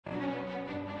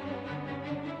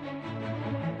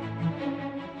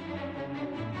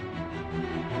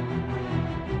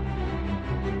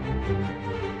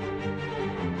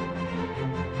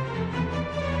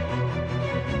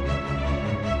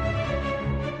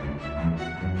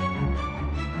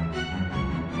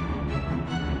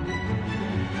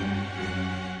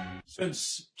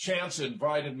Since Chance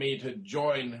invited me to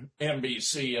join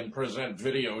NBC and present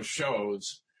video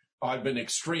shows, I've been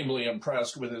extremely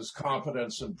impressed with his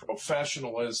competence and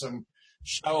professionalism,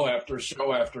 show after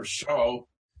show after show,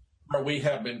 where we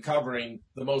have been covering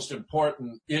the most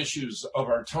important issues of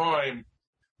our time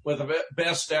with the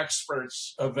best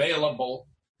experts available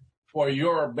for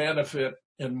your benefit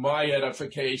and my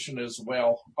edification as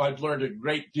well. I've learned a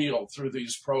great deal through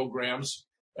these programs,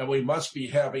 and we must be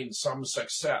having some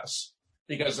success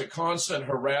because the constant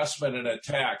harassment and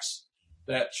attacks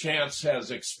that Chance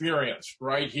has experienced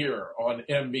right here on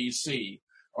NBC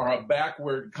are a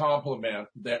backward compliment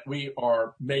that we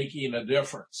are making a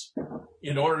difference.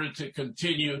 In order to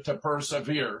continue to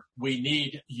persevere, we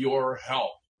need your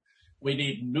help. We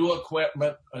need new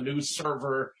equipment, a new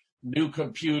server, new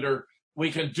computer.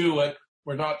 We can do it.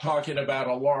 We're not talking about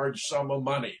a large sum of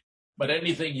money, but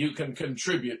anything you can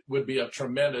contribute would be a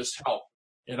tremendous help.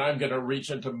 And I'm going to reach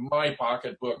into my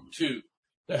pocketbook too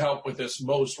to help with this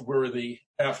most worthy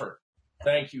effort.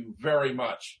 Thank you very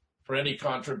much for any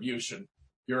contribution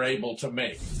you're able to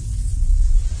make.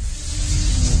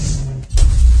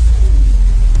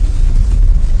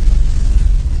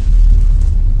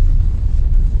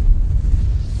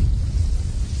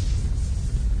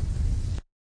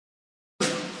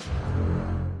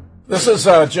 This is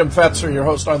Jim Fetzer, your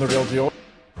host on The Real Deal.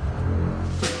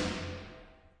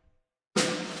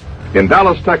 In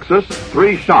Dallas, Texas,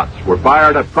 3 shots were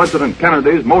fired at President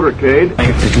Kennedy's motorcade.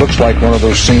 It looks like one of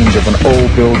those scenes of an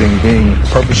old building being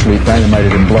purposely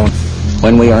dynamited and blown.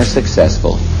 When we are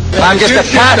successful, I'm just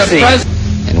a patsy,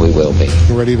 and we will be.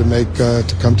 We're ready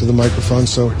to come to the microphone,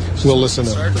 so we'll listen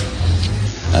up.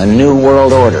 A new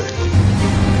world order.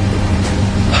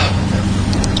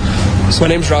 My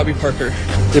name's Robbie Parker.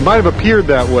 It might have appeared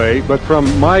that way, but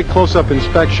from my close-up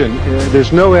inspection,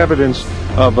 there's no evidence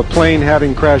of a plane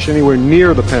having crashed anywhere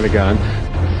near the Pentagon.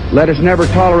 Let us never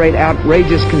tolerate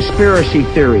outrageous conspiracy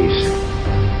theories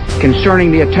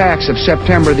concerning the attacks of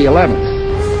September the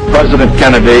 11th. President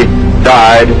Kennedy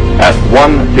died at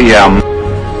 1 p.m.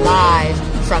 Live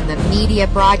from the Media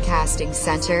Broadcasting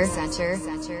Center.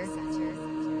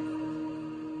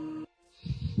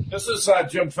 This is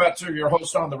Jim Fetzer, your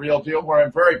host on The Real Deal, where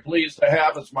I'm very pleased to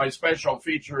have as my special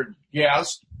featured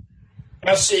guest,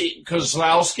 Jessie, who's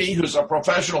a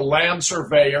professional land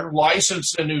surveyor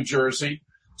licensed in New Jersey,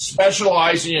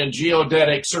 specializing in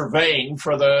geodetic surveying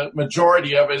for the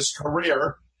majority of his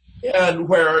career, and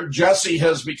where Jessie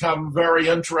has become very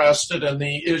interested in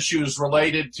the issues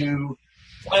related to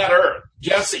flat Earth.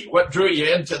 Jessie, what drew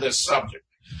you into this subject?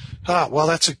 Well,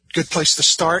 that's a good place to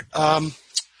start.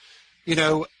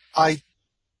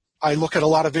 I look at a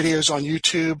lot of videos on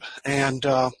YouTube, and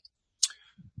a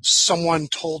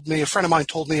friend of mine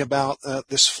told me about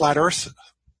this flat Earth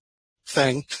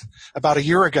thing about a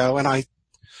year ago, and I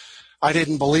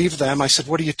didn't believe them. I said,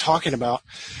 "What are you talking about?"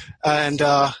 And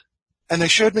they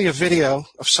showed me a video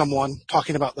of someone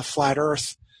talking about the flat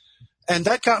Earth, and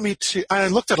that got me to. I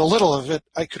looked at a little of it.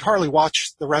 I could hardly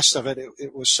watch the rest of it.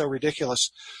 It was so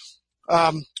ridiculous.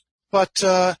 But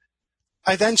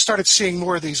I then started seeing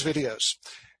more of these videos,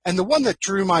 and the one that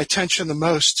drew my attention the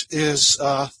most is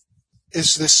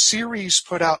this series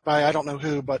put out by I don't know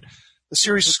who, but the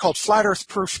series is called Flat Earth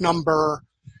Proof Number,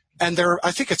 and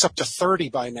I think it's up to 30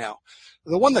 by now.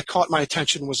 The one that caught my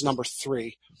attention was number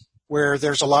 3, where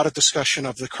there's a lot of discussion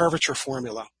of the curvature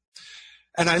formula.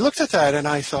 And I looked at that and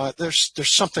I thought, there's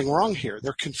something wrong here.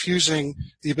 They're confusing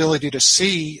the ability to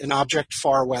see an object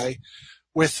far away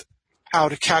with how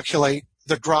to calculate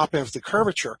the drop of the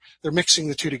curvature. They're mixing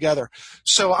the two together.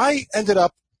 So I ended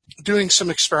up doing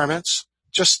some experiments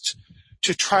just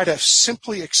to try to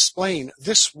simply explain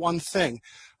this one thing.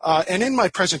 And in my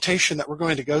presentation that we're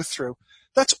going to go through,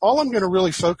 that's all I'm going to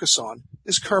really focus on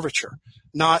is curvature,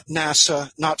 not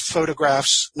NASA, not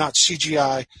photographs, not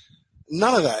CGI,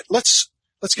 none of that. Let's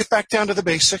get back down to the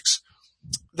basics,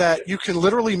 that you can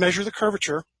literally measure the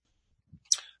curvature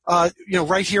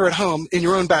right here at home in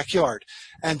your own backyard.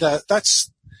 And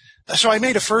so I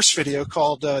made a first video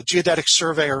called Geodetic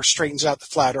Surveyor Straightens Out the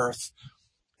Flat Earth.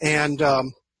 And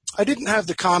I didn't have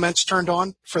the comments turned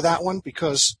on for that one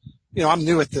because, I'm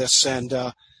new at this and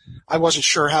I wasn't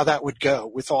sure how that would go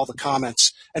with all the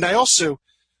comments. And I also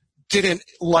didn't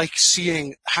like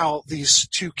seeing how these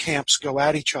two camps go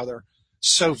at each other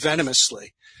so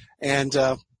venomously. And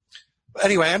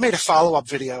anyway, I made a follow-up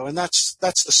video, and that's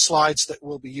the slides that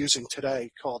we'll be using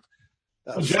today called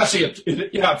Jessie,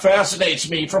 it fascinates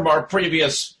me from our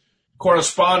previous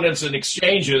correspondence and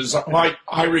exchanges.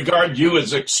 I regard you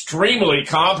as extremely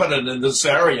competent in this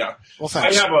area. Well,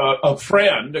 thanks. I have a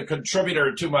friend, a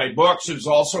contributor to my books, who's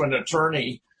also an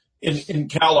attorney in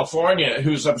California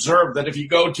who's observed that if you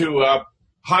go to a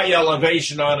high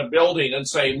elevation on a building and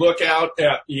say, look out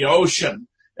at the ocean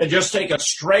and just take a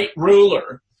straight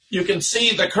ruler, you can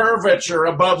see the curvature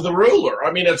above the ruler.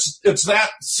 I mean, it's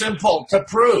that simple to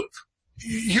prove.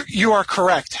 You are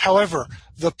correct. However,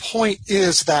 the point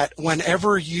is that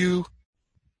whenever you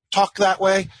talk that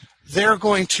way, they're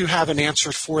going to have an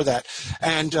answer for that.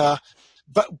 And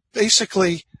but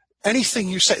basically, anything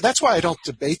you say, that's why I don't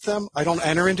debate them. I don't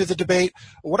enter into the debate.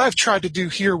 What I've tried to do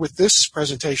here with this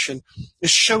presentation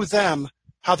is show them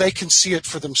how they can see it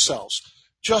for themselves.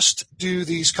 Just do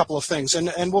these couple of things,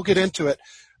 and we'll get into it.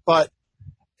 But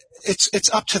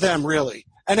it's up to them, really.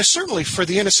 And it's certainly for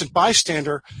the innocent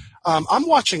bystander. I'm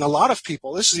watching a lot of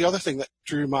people. This is the other thing that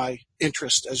drew my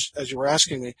interest, as you were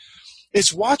asking me,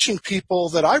 is watching people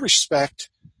that I respect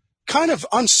kind of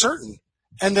uncertain.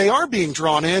 And they are being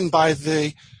drawn in by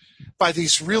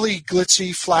these really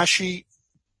glitzy, flashy,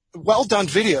 well-done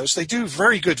videos. They do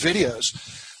very good videos.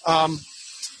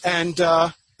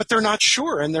 But they're not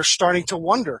sure, and they're starting to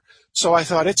wonder. So I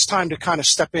thought it's time to kind of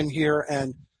step in here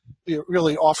and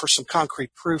really offer some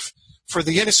concrete proof for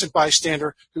the innocent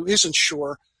bystander who isn't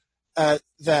sure that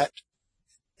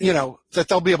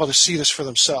they'll be able to see this for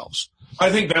themselves. I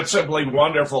think that's simply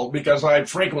wonderful, because I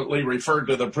frequently referred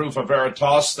to the proof of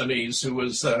Eratosthenes, who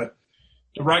was the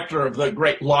director of the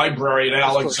great library in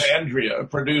Alexandria,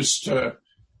 produced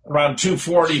around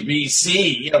 240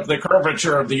 BC of the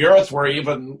curvature of the Earth, where he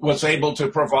even was able to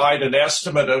provide an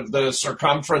estimate of the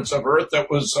circumference of Earth that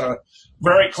was a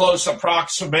very close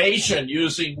approximation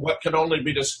using what can only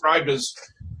be described as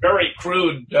very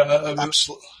crude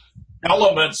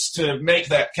elements to make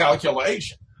that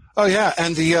calculation. Oh, yeah,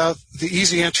 and the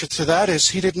easy answer to that is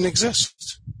he didn't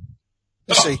exist.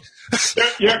 You see.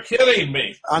 You're kidding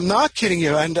me. I'm not kidding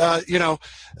you, and,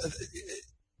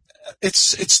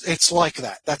 it's like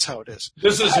that. That's how it is.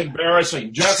 This is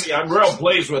embarrassing. Jessie, I'm real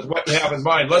pleased with what you have in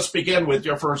mind. Let's begin with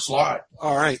your first slide.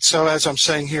 All right, so as I'm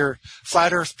saying here,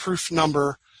 flat Earth proof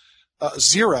number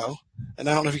 0, and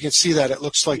I don't know if you can see that. It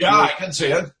looks like... Yeah, I can see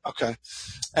it. Okay.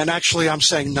 And actually, I'm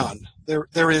saying none.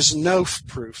 There is no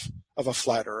proof of a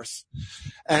flat Earth.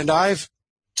 And I'm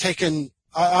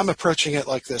approaching it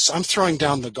like this. I'm throwing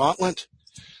down the gauntlet,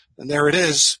 and there it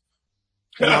is.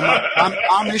 And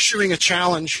I'm issuing a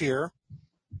challenge here,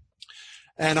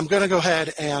 and I'm going to go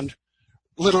ahead and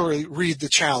literally read the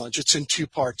challenge. It's in 2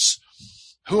 parts.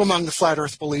 Who among the flat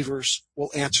Earth believers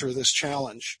will answer this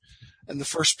challenge? And the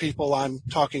first people I'm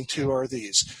talking to are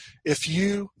these. If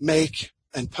you make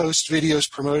and post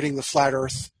videos promoting the flat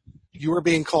Earth, you are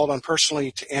being called on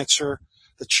personally to answer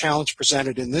the challenge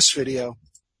presented in this video.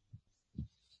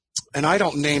 And I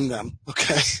don't name them,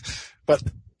 okay? But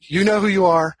you know who you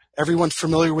are. Everyone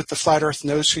familiar with the flat Earth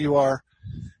knows who you are.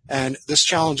 And this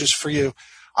challenge is for you.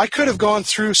 I could have gone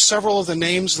through several of the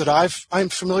names that I'm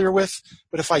familiar with,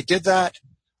 but if I did that,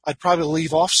 I'd probably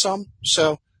leave off some.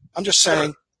 So I'm just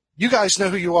saying, you guys know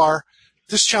who you are.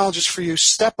 This challenge is for you.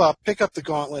 Step up, pick up the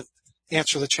gauntlet,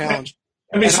 answer the challenge.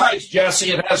 And besides,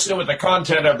 Jessie, it has to do with the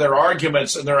content of their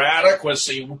arguments and their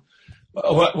adequacy,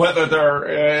 whether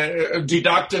they're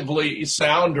deductively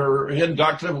sound or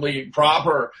inductively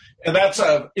proper. And that's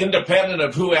independent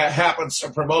of who happens to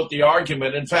promote the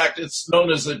argument. In fact, it's known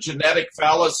as a genetic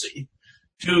fallacy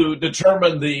to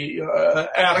determine the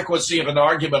adequacy of an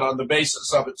argument on the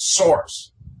basis of its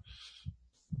source.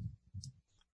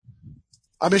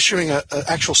 I'm issuing an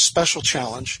actual special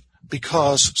challenge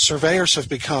because surveyors have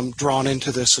become drawn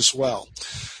into this as well.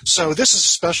 So this is a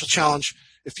special challenge.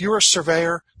 If you're a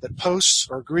surveyor that posts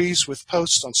or agrees with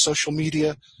posts on social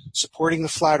media supporting the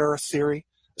flat Earth theory,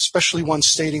 especially one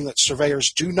stating that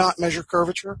surveyors do not measure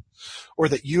curvature, or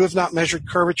that you have not measured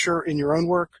curvature in your own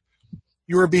work,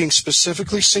 you are being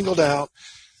specifically singled out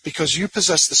because you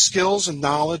possess the skills and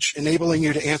knowledge enabling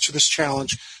you to answer this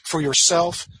challenge for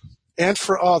yourself and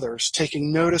for others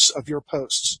taking notice of your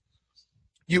posts.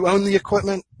 You own the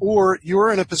equipment, or you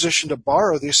are in a position to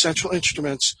borrow the essential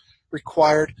instruments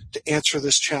required to answer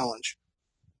this challenge.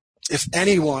 If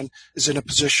anyone is in a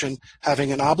position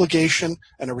having an obligation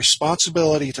and a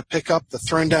responsibility to pick up the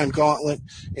thrown down gauntlet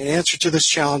in answer to this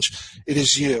challenge, it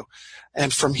is you.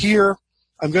 And from here,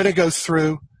 I'm going to go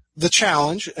through the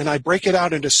challenge, and I break it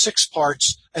out into 6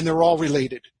 parts, and they're all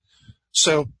related.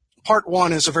 So part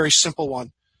 1 is a very simple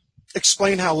one.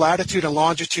 Explain how latitude and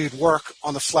longitude work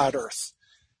on the flat Earth.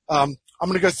 I'm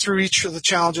going to go through each of the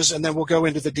challenges, and then we'll go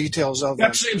into the details of them.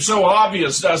 That seems so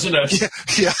obvious, doesn't it?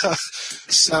 Yeah.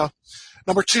 So,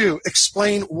 number 2,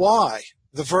 explain why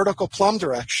the vertical plumb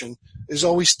direction is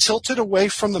always tilted away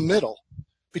from the middle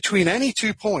between any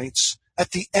 2 points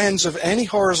at the ends of any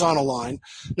horizontal line,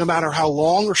 no matter how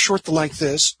long or short the length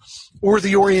is, or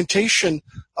the orientation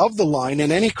of the line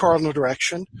in any cardinal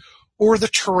direction, or the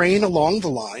terrain along the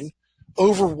line,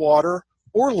 over water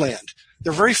or land.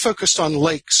 They're very focused on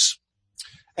lakes,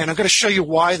 and I'm going to show you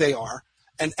why they are,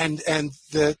 and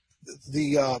the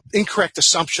incorrect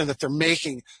assumption that they're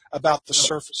making about the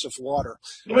surface of water.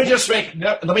 Let me just make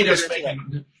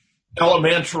an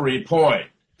elementary point.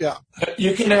 Yeah.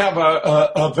 You can have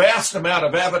a vast amount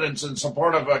of evidence in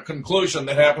support of a conclusion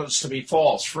that happens to be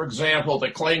false. For example,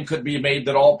 the claim could be made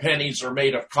that all pennies are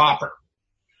made of copper.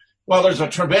 Well, there's a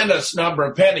tremendous number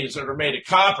of pennies that are made of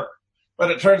copper, but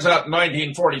it turns out in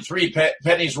 1943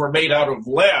 pennies were made out of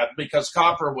lead because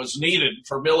copper was needed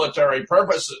for military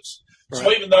purposes. Right.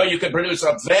 So even though you could produce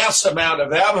a vast amount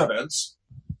of evidence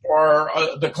for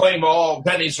the claim all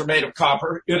pennies are made of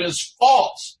copper, it is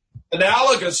false.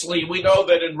 Analogously, we know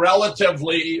that in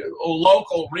relatively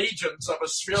local regions of a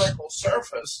spherical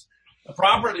surface, the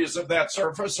properties of that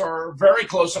surface are very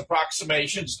close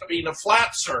approximations to being a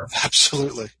flat surface.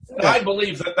 Absolutely. And I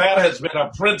believe that has been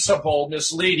a principal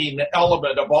misleading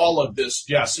element of all of this,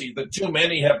 Jesse, that too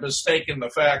many have mistaken the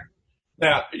fact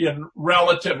that in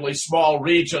relatively small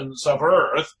regions of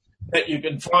Earth that you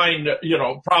can find,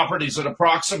 properties that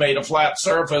approximate a flat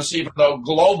surface, even though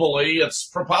globally it's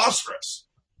preposterous.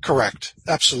 Correct.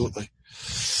 Absolutely.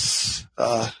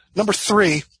 Number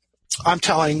 3,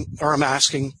 I'm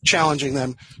asking, challenging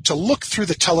them to look through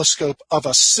the telescope of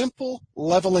a simple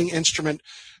leveling instrument.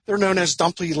 They're known as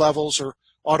Dumpy levels or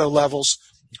auto levels.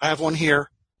 I have one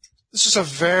here. This is a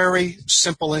very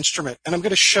simple instrument, and I'm going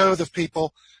to show the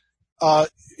people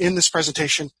in this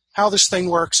presentation how this thing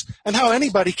works and how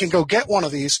anybody can go get one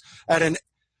of these at an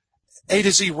A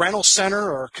to Z rental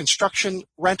center or construction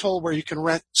rental where you can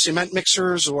rent cement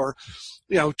mixers or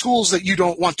tools that you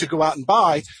don't want to go out and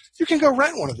buy. You can go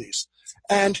rent one of these.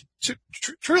 And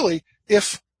truly,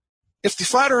 if the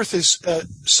flat Earth is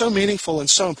so meaningful and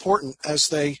so important as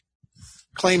they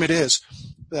claim it is,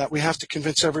 that we have to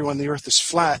convince everyone the Earth is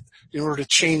flat in order to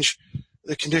change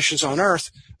the conditions on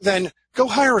Earth, then go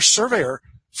hire a surveyor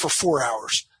for 4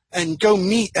 hours and go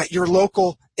meet at your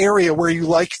local area where you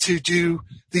like to do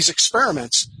these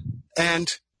experiments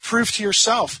and prove to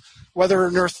yourself whether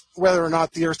or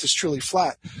not the Earth is truly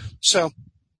flat. So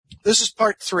this is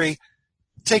part 3.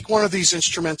 Take one of these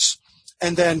instruments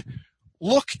and then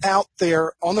look out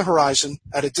there on the horizon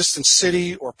at a distant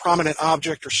city or prominent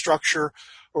object or structure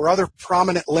or other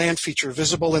prominent land feature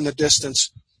visible in the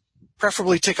distance.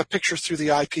 Preferably take a picture through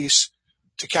the eyepiece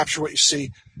to capture what you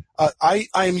see. I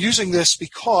am using this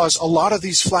because a lot of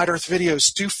these flat Earth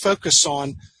videos do focus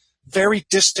on very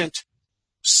distant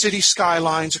city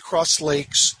skylines across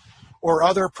lakes or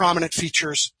other prominent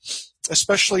features,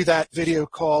 especially that video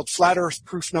called Flat Earth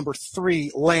Proof Number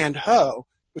 3, Land Ho,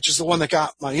 which is the one that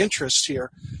got my interest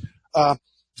here.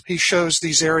 He shows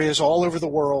these areas all over the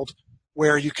world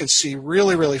where you can see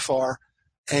really, really far,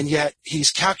 and yet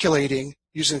he's calculating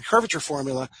using the curvature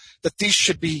formula that these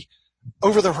should be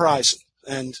over the horizon.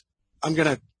 And I'm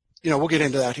going to, we'll get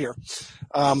into that here.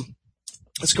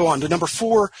 Let's go on to number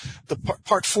 4. The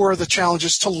part 4 of the challenge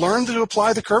is to learn to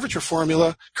apply the curvature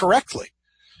formula correctly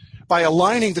by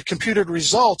aligning the computed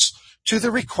results to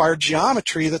the required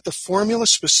geometry that the formula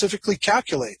specifically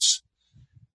calculates.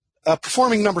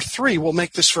 Performing number 3 will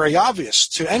make this very obvious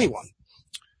to anyone.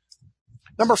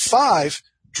 Number 5,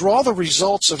 draw the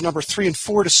results of number 3 and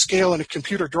 4 to scale in a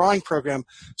computer drawing program.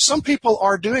 Some people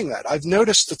are doing that. I've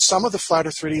noticed that some of the flat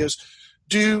Earth videos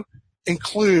do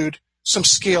include some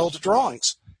scaled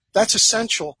drawings. That's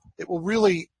essential. It will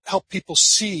really help people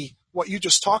see what you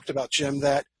just talked about, Jim,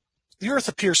 that the Earth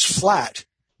appears flat,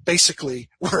 basically,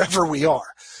 wherever we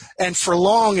are. And for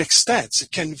long extents,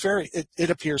 it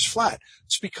appears flat.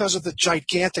 It's because of the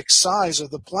gigantic size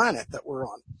of the planet that we're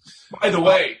on. By the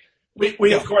way,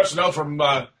 we of course know from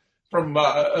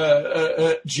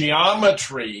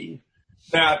geometry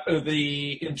that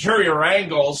the interior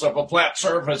angles of a flat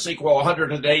surface equal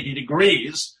 180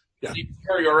 degrees. Yeah. The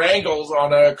interior angles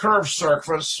on a curved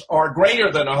surface are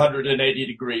greater than 180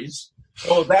 degrees.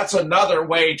 So that's another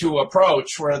way to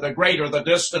approach, where the greater the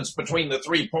distance between the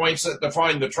 3 points that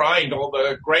define the triangle,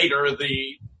 the greater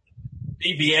the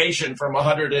deviation from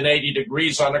 180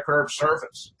 degrees on a curved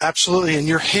surface. Absolutely, and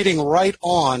you're hitting right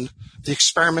on the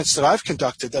experiments that I've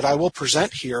conducted that I will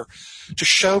present here to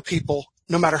show people,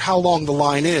 no matter how long the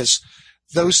line is,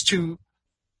 those two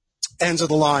ends of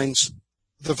the lines,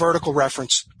 the vertical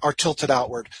reference, are tilted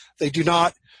outward. They do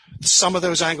not, some of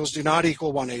those angles do not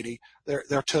equal 180.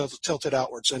 They're tilted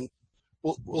outwards, and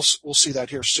we'll see that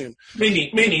here soon.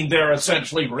 Meaning they're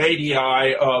essentially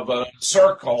radii of a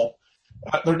circle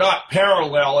They're not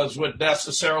parallel, as would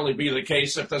necessarily be the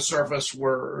case if the surface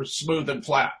were smooth and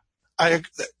flat.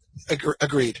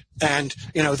 Agreed. And,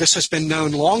 this has been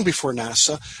known long before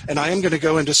NASA, and I am going to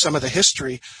go into some of the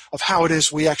history of how it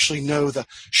is we actually know the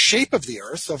shape of the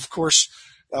Earth. Of course,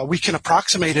 we can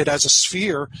approximate it as a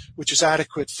sphere, which is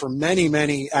adequate for many,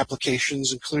 many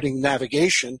applications, including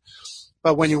navigation.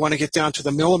 But when you want to get down to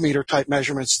the millimeter type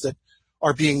measurements that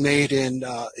are being made in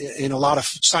a lot of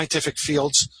scientific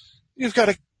fields, you've got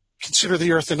to consider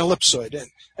the Earth an ellipsoid.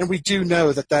 And we do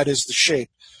know that is the shape.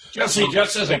 Jesse,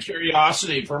 just as a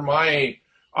curiosity for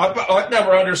I've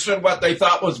never understood what they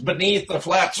thought was beneath the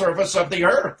flat surface of the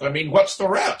Earth. I mean, what's the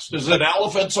rest? Is it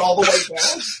elephants all the way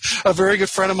down? A very good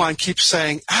friend of mine keeps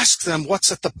saying, ask them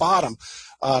what's at the bottom.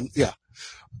 Yeah.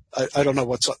 I don't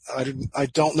know I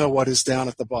don't know what is down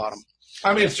at the bottom.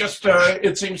 I mean, it's just,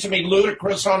 it seems to me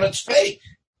ludicrous on its face.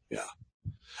 Yeah.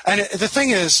 And the thing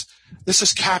is, this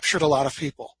has captured a lot of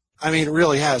people. I mean, it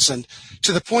really has. And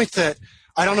to the point that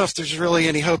I don't know if there's really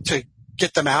any hope to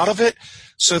get them out of it.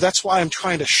 So that's why I'm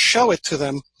trying to show it to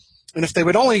them. And if they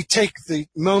would only take the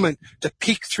moment to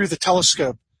peek through the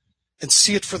telescope and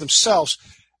see it for themselves.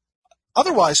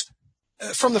 Otherwise,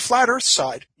 from the flat Earth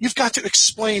side, you've got to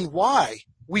explain why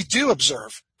we do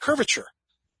observe curvature.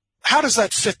 How does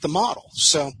that fit the model?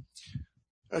 So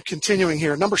continuing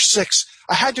here, number 6,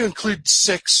 I had to include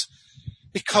 6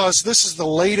 because this is the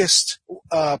latest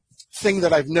thing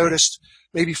that I've noticed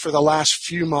maybe for the last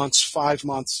few months, 5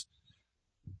 months.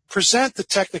 Present the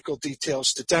technical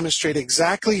details to demonstrate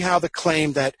exactly how the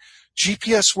claim that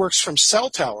GPS works from cell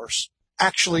towers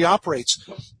actually operates.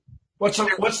 What's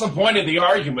the point of the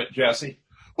argument, Jesse?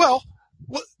 Well,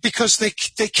 because they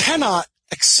cannot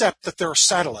accept that there are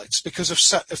satellites, because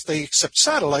if they accept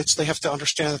satellites, they have to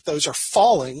understand that those are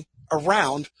falling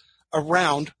around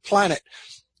planet.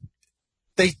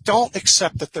 They don't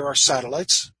accept that there are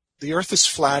satellites. The Earth is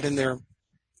flat in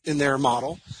their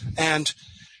model, and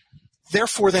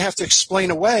therefore they have to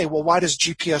explain away, well, why does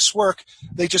GPS work?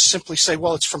 They just simply say,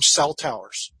 well, it's from cell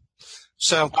towers.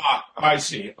 So I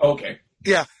see. Okay.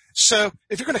 Yeah. So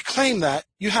if you're going to claim that,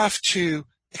 you have to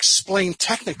explain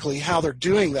technically how they're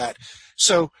doing that.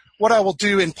 So what I will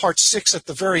do in part 6 at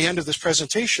the very end of this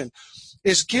presentation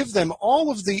is give them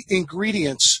all of the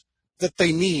ingredients that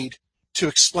they need to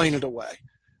explain it away.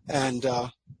 And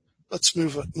let's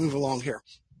move along here.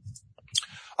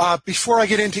 Before I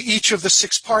get into each of the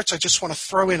 6 parts, I just want to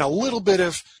throw in a little bit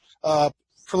of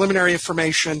preliminary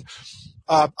information.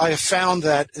 I have found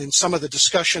that in some of the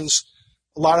discussions,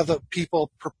 a lot of the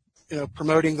people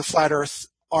promoting the flat Earth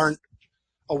aren't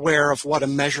aware of what a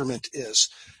measurement is,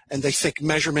 and they think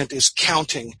measurement is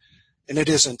counting, and it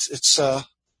isn't. It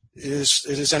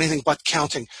is anything but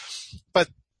counting. But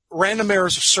random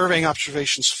errors of surveying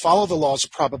observations follow the laws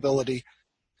of probability.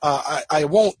 I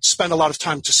won't spend a lot of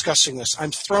time discussing this.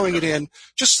 I'm throwing it in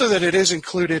just so that it is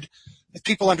included, that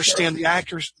people understand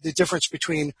the difference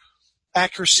between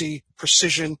accuracy,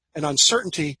 precision, and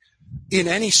uncertainty in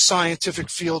any scientific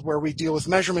field where we deal with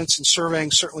measurements, and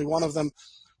surveying certainly one of them.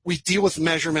 We deal with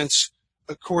measurements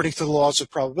according to the laws of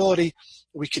probability.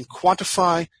 We can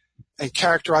quantify and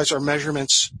characterize our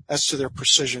measurements as to their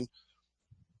precision.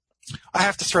 I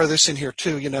have to throw this in here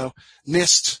too.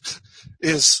 NIST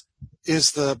is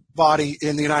the body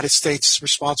in the United States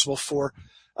responsible for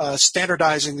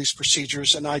standardizing these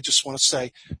procedures, and I just want to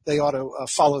say they ought to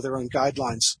follow their own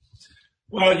guidelines.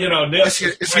 Well,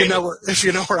 NIST if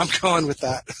you know where I'm going with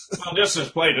that. Well, NIST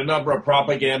has played a number of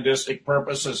propagandistic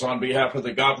purposes on behalf of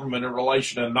the government in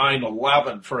relation to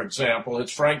 9/11, for example.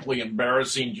 It's frankly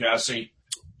embarrassing, Jesse.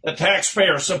 The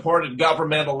taxpayer-supported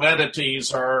governmental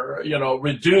entities are,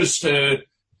 reduced to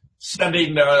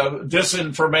sending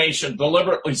disinformation,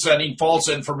 deliberately sending false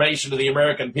information to the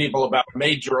American people about a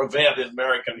major event in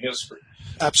American history.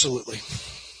 Absolutely.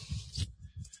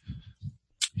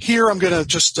 Here I'm going to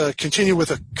just continue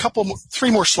with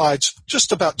 3 more slides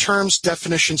just about terms,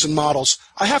 definitions, and models.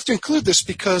 I have to include this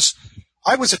because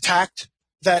I was attacked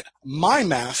that my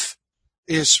math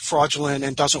is fraudulent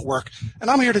and doesn't work.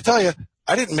 And I'm here to tell you,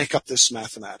 I didn't make up this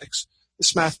mathematics.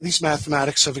 These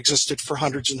mathematics have existed for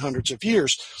hundreds and hundreds of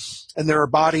years. And there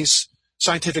are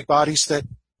scientific bodies that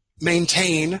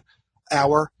maintain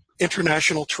our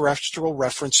International Terrestrial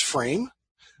Reference Frame.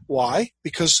 Why?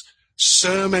 Because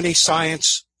so many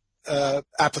science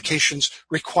applications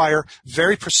require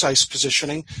very precise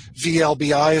positioning.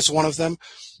 VLBI is one of them.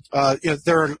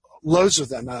 There are loads of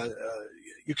them.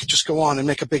 You could just go on and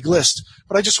make a big list.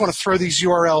 But I just want to throw these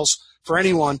URLs for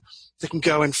anyone that can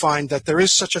go and find that there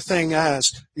is such a thing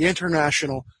as the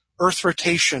International Earth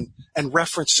Rotation and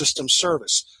Reference System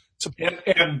Service.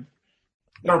 And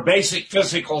there are basic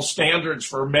physical standards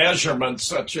for measurements,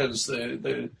 such as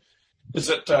is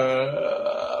it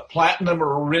platinum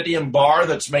or iridium bar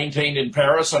that's maintained in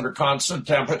Paris under constant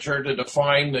temperature to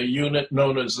define the unit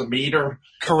known as the meter?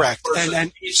 Correct. And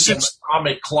an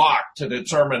atomic clock to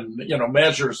determine,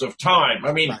 measures of time.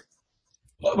 I mean,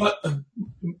 but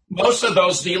most of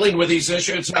those dealing with these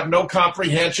issues have no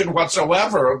comprehension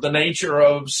whatsoever of the nature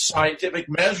of scientific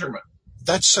measurement.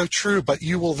 That's so true, but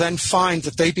you will then find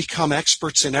that they become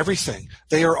experts in everything.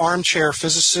 They are armchair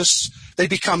physicists. They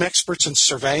become experts in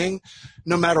surveying.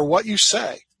 No matter what you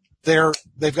say,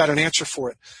 they've got an answer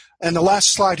for it. And the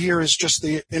last slide here is just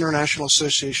the International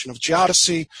Association of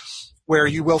Geodesy, where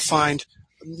you will find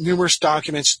numerous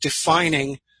documents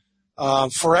defining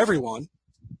for everyone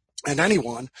and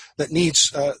anyone that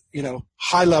needs,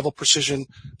 high-level precision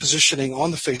positioning on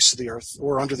the face of the Earth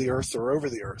or under the Earth or over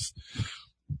the Earth.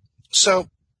 So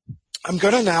I'm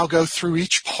going to now go through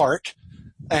each part,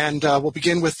 and we'll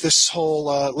begin with this whole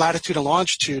latitude and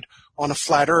longitude on a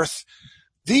flat Earth.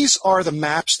 These are the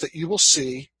maps that you will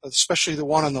see, especially the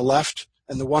one on the left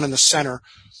and the one in the center,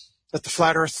 that the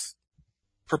flat Earth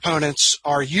proponents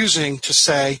are using to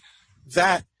say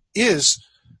that is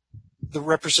the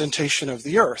representation of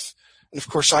the Earth. And of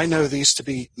course, I know these to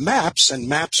be maps, and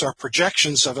maps are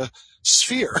projections of a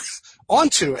sphere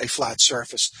onto a flat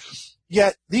surface.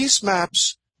 Yet these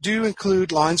maps do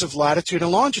include lines of latitude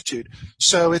and longitude.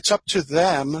 So it's up to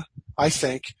them, I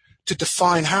think, to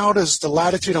define how does the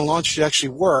latitude and longitude actually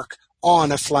work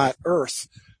on a flat Earth.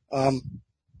 I'm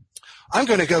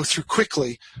going to go through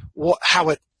quickly how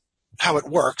it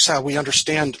works, how we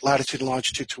understand latitude and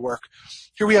longitude to work.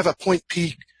 Here we have a point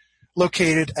P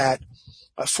located at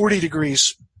 40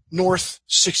 degrees north,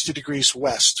 60 degrees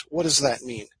west. What does that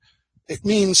mean? It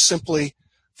means simply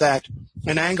that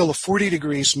an angle of 40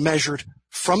 degrees measured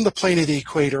from the plane of the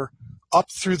equator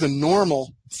up through the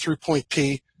normal through point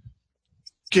P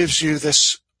gives you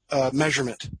this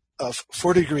measurement of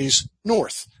 40 degrees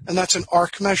north, and that's an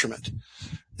arc measurement.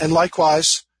 And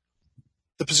likewise,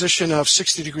 the position of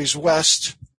 60 degrees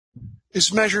west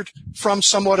is measured from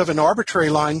somewhat of an arbitrary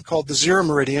line called the zero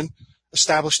meridian,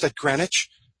 established at Greenwich.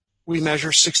 We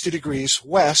measure 60 degrees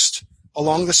west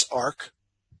along this arc.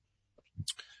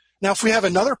 Now, if we have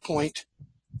another point,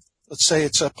 let's say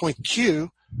it's a point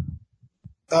Q,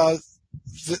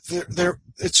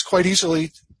 it's quite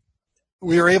easily,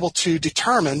 we are able to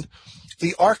determine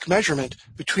the arc measurement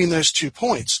between those 2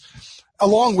 points,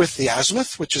 along with the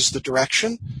azimuth, which is the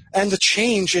direction, and the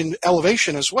change in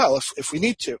elevation as well, if we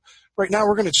need to. Right now,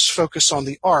 we're going to just focus on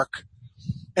the arc.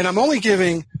 And I'm only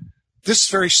giving this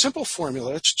very simple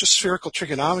formula. It's just spherical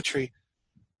trigonometry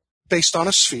based on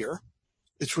a sphere.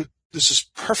 This is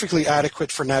perfectly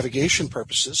adequate for navigation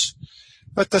purposes.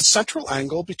 But the central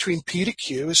angle between P to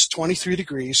Q is 23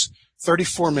 degrees,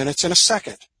 34 minutes, and a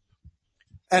second.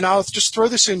 And I'll just throw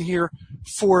this in here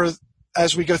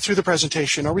as we go through the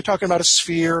presentation. Are we talking about a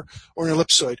sphere or an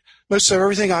ellipsoid? Most of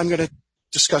everything I'm going to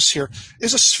discuss here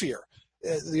is a sphere.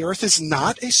 The Earth is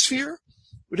not a sphere,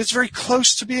 but it's very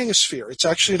close to being a sphere. It's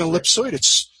actually an ellipsoid.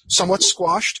 It's somewhat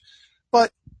squashed,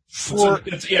 but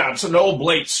it's an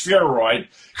oblate spheroid.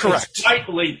 Correct. It's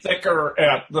slightly thicker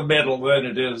at the middle than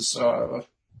it is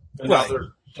in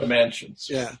other dimensions.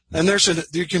 Yeah, and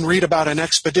you can read about an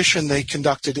expedition they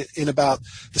conducted in about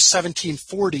the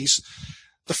 1740s.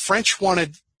 The French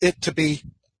wanted it to be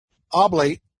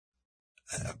oblate,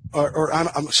 or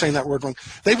I'm saying that word wrong.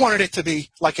 They wanted it to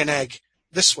be like an egg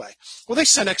this way. Well, they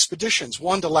sent expeditions,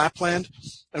 one to Lapland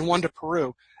and one to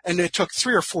Peru. And it took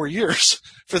 3 or 4 years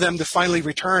for them to finally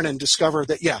return and discover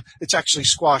that, it's actually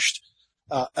squashed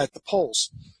at the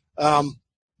poles. Or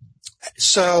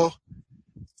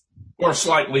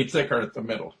slightly thicker at the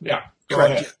middle. Yeah.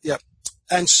 Correct. Yeah.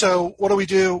 And so what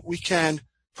do? We can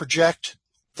project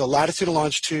the latitude and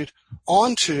longitude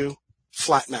onto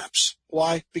flat maps.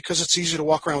 Why? Because it's easier to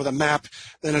walk around with a map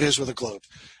than it is with a globe.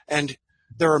 And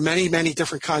there are many, many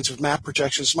different kinds of map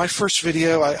projections. My first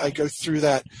video, I go through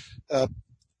that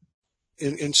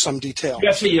in some detail.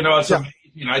 Jessie, it's amazing.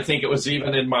 I think it was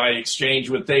even in my exchange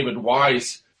with David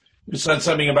Weiss, who said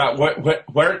something about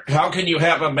how can you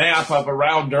have a map of a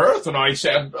round Earth? And I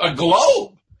said, a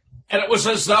globe. And it was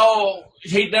as though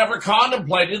he'd never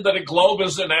contemplated that a globe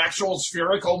is an actual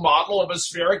spherical model of a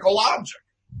spherical object.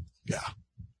 Yeah.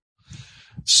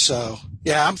 So,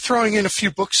 I'm throwing in a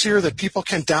few books here that people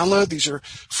can download. These are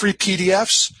free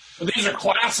PDFs. Well, these are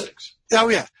classics. Oh,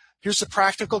 yeah. Here's the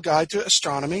Practical Guide to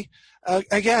Astronomy.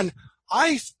 Again,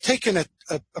 I've taken an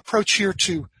approach here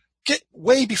to get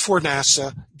way before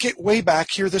NASA, get way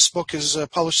back here. This book is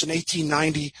published in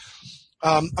 1890.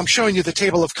 I'm showing you the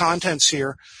table of contents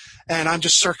here, and I'm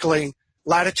just circling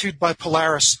latitude by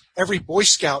Polaris. Every Boy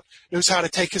Scout knows how to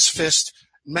take his fist,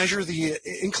 measure the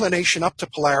inclination up to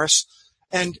Polaris,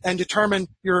 and determine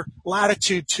your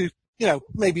latitude to,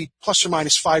 maybe plus or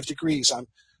minus 5 degrees.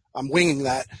 I'm winging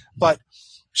that, but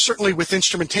certainly with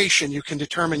instrumentation you can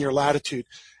determine your latitude.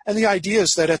 And the idea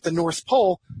is that at the North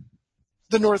Pole,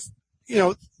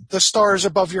 the star is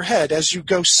above your head. As you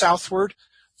go southward,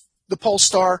 the pole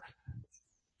star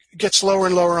gets lower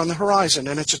and lower on the horizon,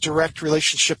 and it's a direct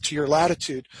relationship to your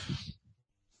latitude.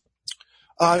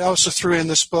 I also threw in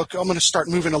this book. I'm going to start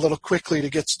moving a little quickly to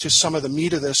get to some of the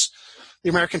meat of this. The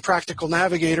American Practical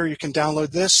Navigator, you can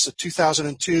download this, a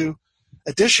 2002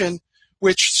 edition,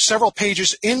 which several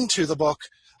pages into the book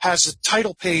has a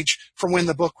title page from when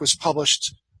the book was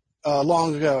published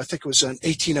long ago. I think it was in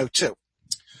 1802.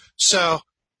 So,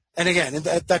 and again,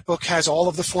 that book has all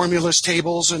of the formulas,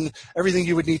 tables, and everything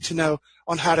you would need to know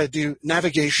on how to do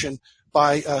navigation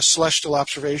by celestial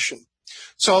observation.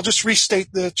 So I'll just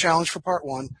restate the challenge for part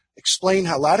 1, explain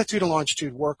how latitude and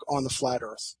longitude work on the flat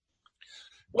Earth.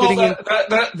 Well,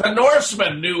 the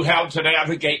Norsemen knew how to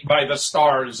navigate by the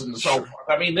stars and so forth.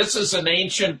 I mean, this is an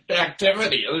ancient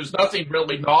activity. There's nothing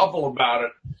really novel about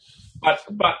it.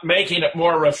 But making it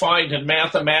more refined and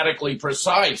mathematically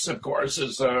precise, of course,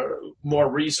 is a more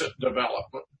recent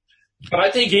development. But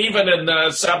I think even in the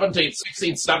 17th,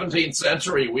 16th, 17th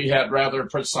century, we had rather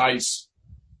precise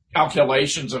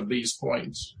calculations of these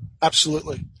points.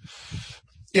 Absolutely.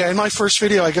 Yeah, in my first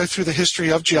video, I go through the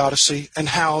history of geodesy and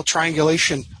how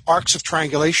triangulation, arcs of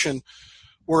triangulation,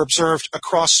 were observed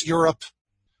across Europe,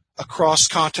 across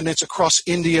continents, across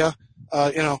India,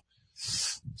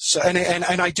 So,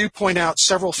 and I do point out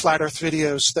several flat Earth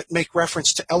videos that make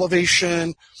reference to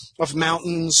elevation of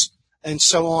mountains and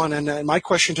so on. And my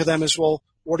question to them is, well,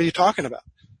 what are you talking about?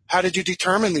 How did you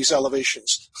determine these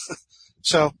elevations?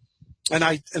 So, and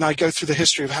I go through the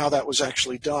history of how that was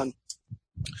actually done.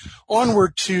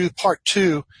 Onward to part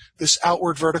 2, this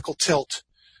outward vertical tilt.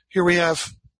 Here we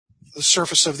have the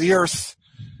surface of the Earth,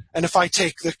 and if I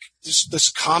take this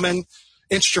common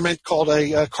instrument called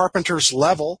a carpenter's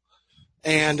level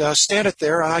and stand it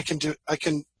there, and I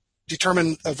can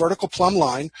determine a vertical plumb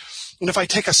line. And if I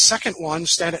take a second one,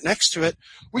 stand it next to it,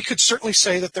 we could certainly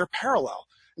say that they're parallel.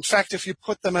 In fact, if you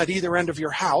put them at either end of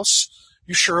your house,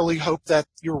 you surely hope that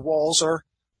your walls are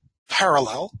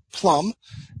parallel, plumb,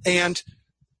 and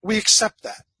we accept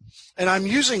that. And I'm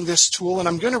using this tool, and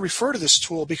I'm going to refer to this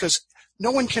tool because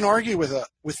no one can argue with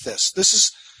this. This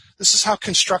is how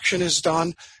construction is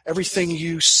done. Everything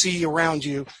you see around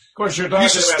you. Of course, you're talking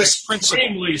about this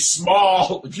extremely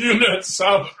small units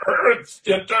of Earth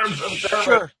in terms of terrain.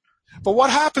 Sure. But what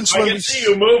happens when I can see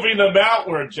you moving them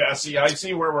outward, Jesse. I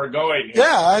see where we're going here.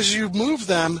 Yeah, as you move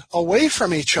them away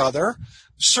from each other,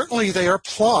 certainly they are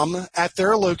plumb at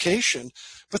their location,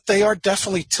 but they are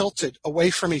definitely tilted away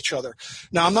from each other.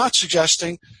 Now, I'm not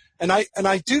suggesting, and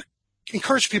I do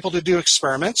encourage people to do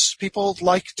experiments. People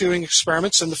like doing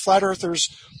experiments, and the flat earthers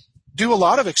do a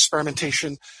lot of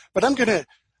experimentation, but I'm going to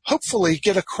hopefully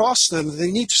get across them.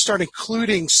 They need to start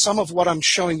including some of what I'm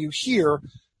showing you here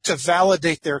to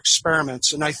validate their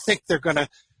experiments, and I think they're going to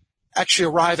actually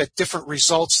arrive at different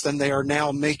results than they are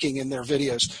now making in their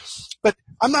videos. But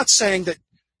I'm not saying that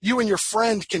you and your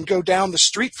friend can go down the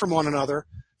street from one another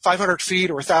 500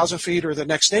 feet or 1,000 feet or the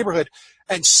next neighborhood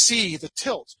and see the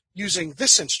tilt using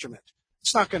this instrument.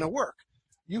 It's not going to work.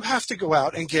 You have to go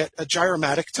out and get a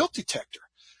gyromatic tilt detector.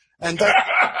 And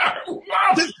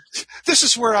this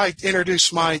is where I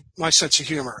introduce my sense of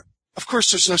humor. Of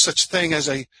course, there's no such thing as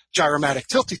a gyromatic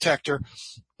tilt detector,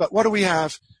 but what do we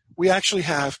have? We actually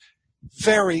have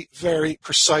very, very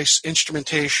precise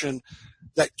instrumentation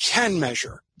that can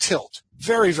measure tilt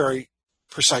very, very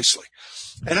precisely.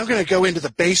 And I'm going to go into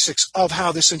the basics of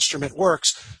how this instrument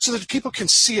works so that people can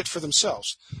see it for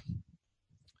themselves.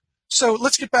 So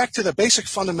let's get back to the basic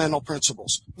fundamental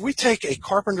principles. If we take a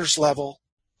carpenter's level,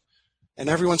 and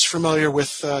everyone's familiar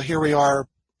with, here we are,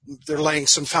 they're laying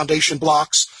some foundation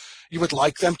blocks. You would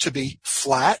like them to be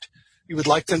flat. You would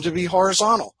like them to be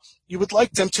horizontal. You would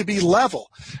like them to be level.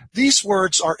 These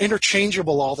words are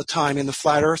interchangeable all the time in the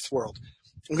flat earth world.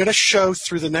 I'm going to show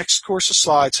through the next course of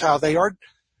slides how they are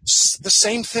the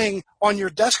same thing on your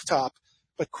desktop,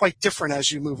 but quite different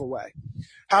as you move away.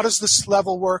 How does this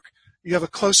level work? You have a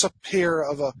close-up here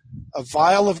of a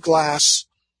vial of glass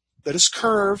that is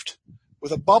curved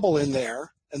with a bubble in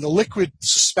there, and the liquid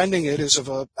suspending it is of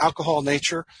an alcohol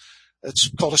nature. It's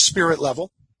called a spirit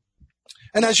level.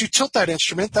 And as you tilt that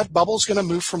instrument, that bubble is going to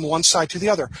move from one side to the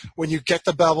other. When you get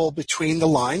the bubble between the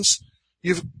lines,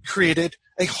 you've created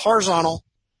a horizontal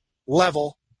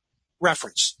level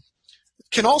reference. It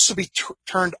can also be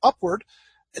turned upward,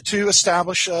 to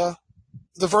establish the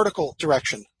vertical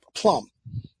direction, plumb.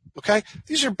 Okay?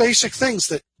 These are basic things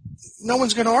that no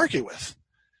one's going to argue with.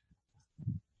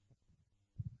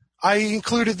 I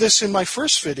included this in my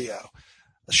first video,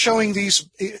 showing these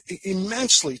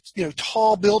immensely,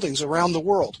 tall buildings around the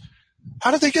world.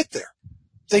 How did they get there?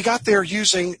 They got there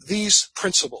using these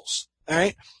principles. All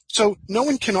right? So no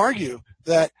one can argue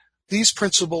that these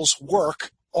principles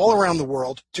work all around the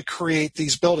world to create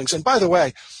these buildings. And by the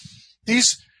way,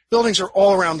 these buildings are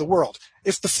all around the world.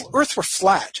 If the Earth were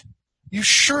flat, you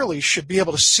surely should be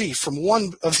able to see from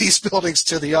one of these buildings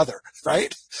to the other,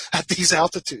 right? At these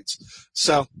altitudes.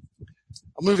 So,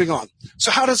 moving on. So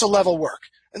how does a level work?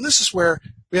 And this is where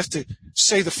we have to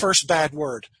say the first bad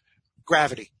word,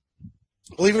 gravity.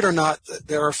 Believe it or not,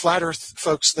 there are flat Earth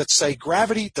folks that say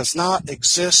gravity does not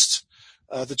exist.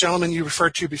 The gentleman you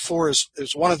referred to before is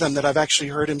one of them that I've actually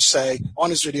heard him say on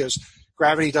his videos,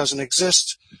 gravity doesn't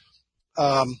exist.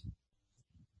 I'm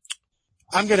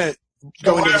going to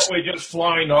go into this. Why aren't we just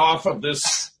flying off of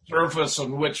this surface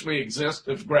on which we exist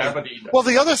if gravity doesn't? Well,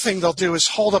 the other thing they'll do is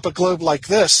hold up a globe like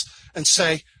this and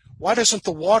say, why doesn't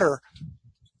the water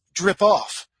drip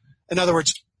off? In other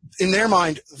words, in their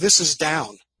mind, this is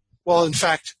down. Well, in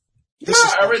fact,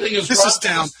 everything is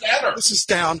down. This is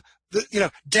down.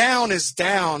 Down is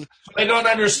down. They don't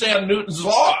understand Newton's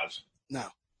laws. No.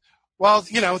 Well,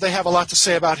 they have a lot to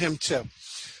say about him, too.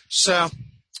 So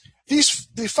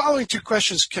the following two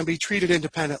questions can be treated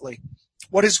independently.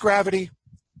 What is gravity,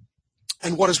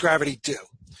 and what does gravity do?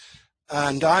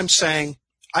 And I'm saying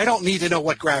I don't need to know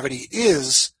what gravity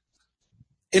is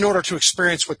in order to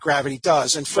experience what gravity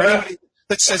does. And for anybody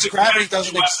that says gravity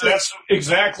doesn't exist. That's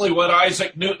exactly what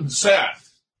Isaac Newton said.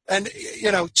 And,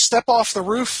 step off the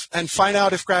roof and find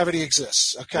out if gravity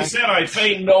exists, okay? He said, I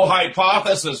feign no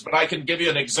hypothesis, but I can give you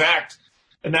an exact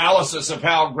analysis of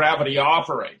how gravity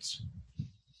operates.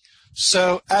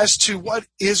 So as to what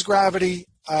is gravity,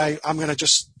 I'm going to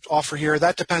just offer here.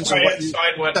 That depends on what you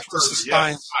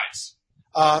Nice.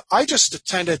 I just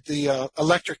attended the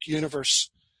Electric Universe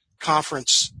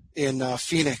conference in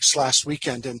Phoenix last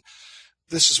weekend, and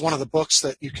this is one of the books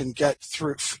that you can get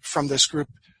from this group,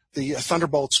 the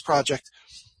Thunderbolts Project.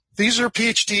 These are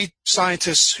PhD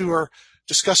scientists who are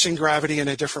discussing gravity in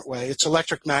a different way. It's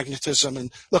electric magnetism.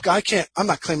 And look, I'm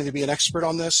not claiming to be an expert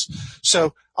on this,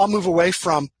 so I'll move away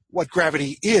from what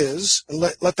gravity is and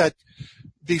let that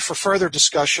be for further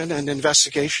discussion and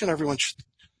investigation. Everyone should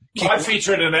I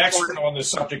featured an expert on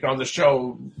this subject on the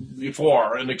show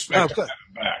before and expect to have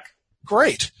him back.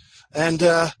 Great. And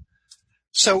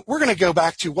so we're going to go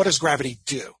back to what does gravity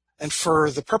do? And for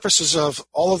the purposes of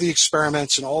all of the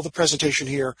experiments and all the presentation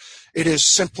here, it is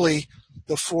simply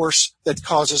the force that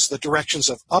causes the directions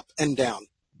of up and down.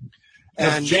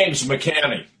 And James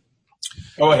McCanney.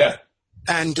 Go ahead.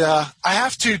 And I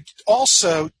have to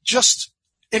also just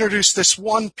introduce this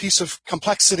one piece of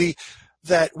complexity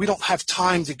that we don't have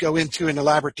time to go into in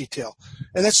elaborate detail.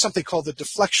 And that's something called the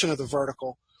deflection of the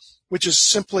vertical, which is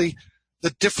simply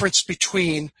the difference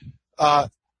between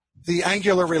the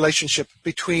angular relationship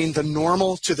between the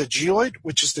normal to the geoid,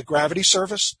 which is the gravity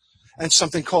surface, and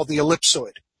something called the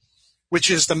ellipsoid,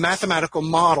 which is the mathematical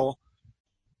model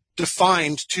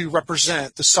defined to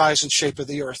represent the size and shape of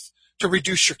the Earth, to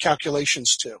reduce your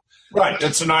calculations to. Right,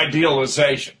 it's an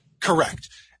idealization. Correct.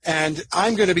 And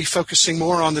I'm going to be focusing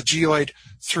more on the geoid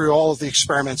through all of the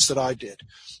experiments that I did.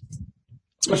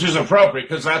 Which is appropriate,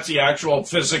 because that's the actual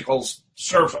physical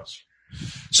surface.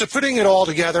 So putting it all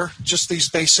together, just these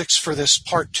basics for this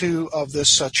part 2 of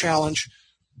this challenge,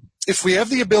 if we have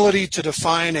the ability to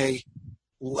define a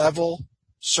level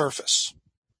surface,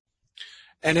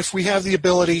 and if we have the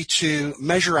ability to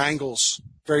measure angles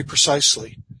very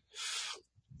precisely,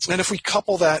 and if we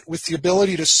couple that with the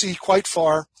ability to see quite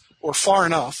far or far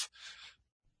enough,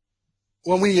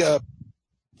 what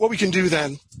we can do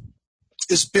then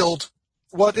is build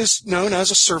what is known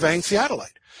as a surveying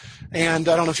theodolite. And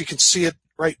I don't know if you can see it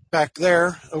right back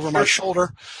there over my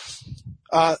shoulder.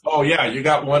 Oh, yeah, you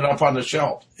got one up on the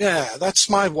shelf. Yeah, that's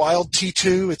my wild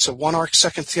T2. It's a 1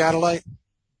 arc-second theodolite.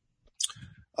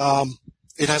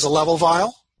 It has a level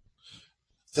vial.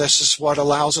 This is what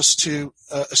allows us to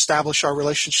establish our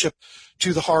relationship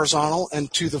to the horizontal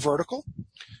and to the vertical.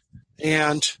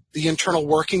 And the internal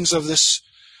workings of this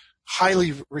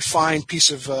highly refined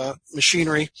piece of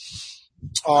machinery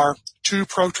are 2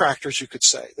 protractors, you could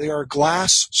say. They are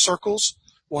glass circles.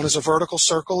 One is a vertical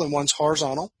circle and one's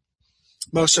horizontal.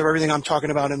 Most of everything I'm talking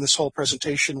about in this whole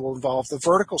presentation will involve the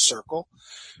vertical circle.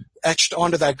 Etched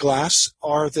onto that glass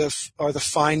are the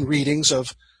fine readings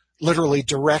of literally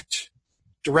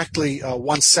directly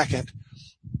 1 second.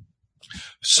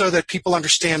 so that people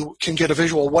can get a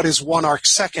visual. What is 1 arc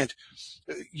second?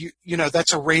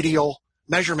 That's a radial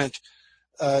measurement.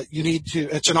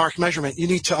 It's an arc measurement. You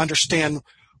need to understand,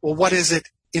 well, what is it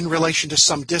in relation to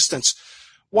some distance?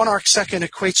 1 arc second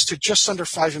equates to just under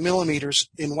 5 millimeters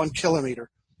in 1 kilometer,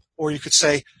 or you could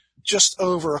say just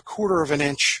over 1/4 of an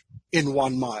inch in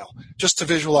 1 mile, just to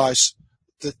visualize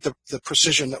the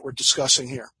precision that we're discussing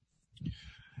here.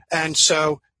 And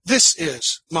so this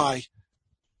is my,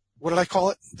 what did I call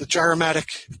it? The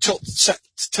gyromatic tilt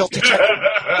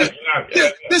detector.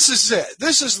 This is it.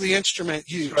 This is the instrument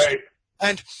used. Right.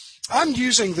 And I'm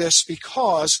using this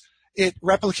because it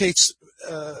replicates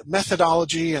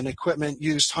methodology and equipment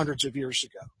used hundreds of years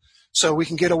ago. So we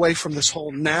can get away from this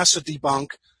whole NASA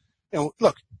debunk.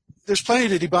 Look, there's plenty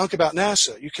to debunk about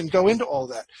NASA. You can go into all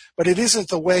that, but it isn't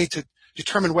the way to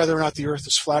determine whether or not the Earth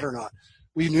is flat or not.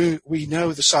 We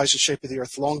know the size and shape of the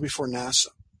Earth long before NASA.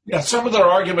 Yeah, some of their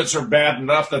arguments are bad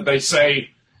enough that they say,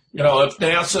 if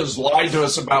NASA's lied to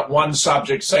us about one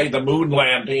subject, say the moon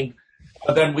landing,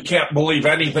 then we can't believe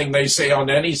anything they say on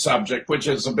any subject, which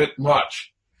is a bit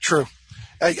much. True.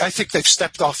 I think they've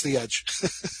stepped off the edge.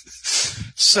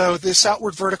 So this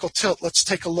outward vertical tilt, let's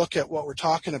take a look at what we're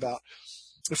talking about.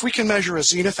 If we can measure a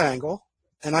zenith angle,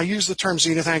 and I use the term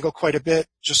zenith angle quite a bit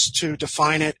just to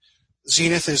define it.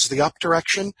 Zenith is the up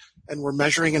direction, and we're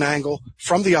measuring an angle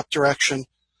from the up direction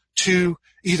to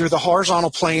either the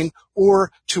horizontal plane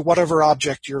or to whatever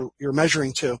object you're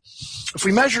measuring to. If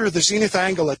we measure the zenith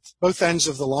angle at both ends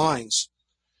of the lines,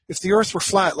 if the Earth were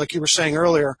flat, like you were saying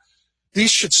earlier,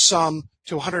 these should sum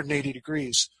to 180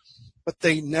 degrees, but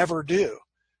they never do.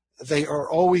 They are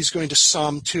always going to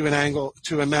sum to an angle,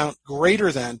 to amount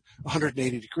greater than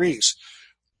 180 degrees.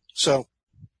 So,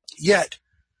 yet,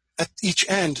 at each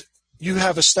end, you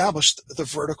have established the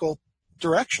vertical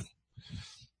direction.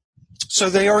 So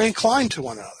they are inclined to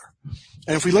one another.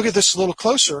 And if we look at this a little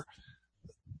closer,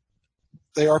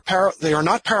 they are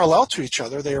not parallel to each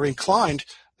other. They are inclined.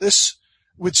 This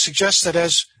would suggest that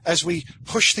as we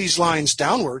push these lines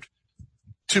downward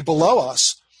to below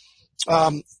us,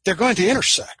 they're going to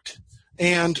intersect.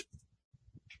 And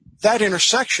that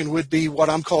intersection would be what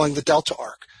I'm calling the delta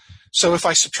arc. So if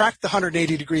I subtract the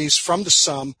 180 degrees from the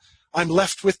sum, I'm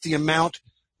left with the amount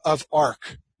of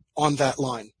arc on that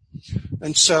line.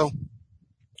 And so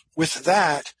with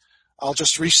that, I'll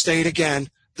just restate again,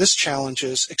 this challenge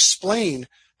is explain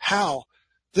how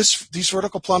these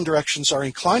vertical plumb directions are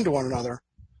inclined to one another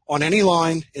on any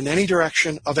line, in any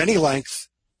direction, of any length,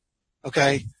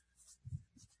 okay?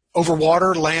 Over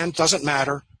water, land, doesn't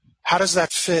matter. How does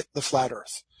that fit the flat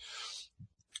Earth?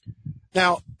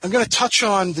 Now, I'm going to touch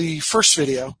on the first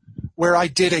video where I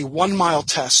did a 1 mile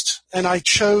test, and I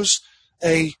chose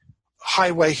a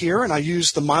highway here, and I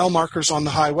used the mile markers on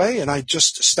the highway, and I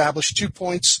just established 2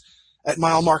 points at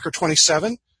mile marker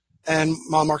 27 and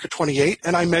mile marker 28,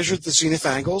 and I measured the zenith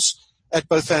angles at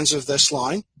both ends of this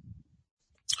line.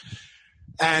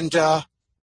 And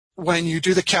when you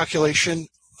do the calculation,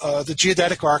 the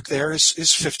geodetic arc there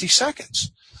is 50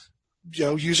 seconds,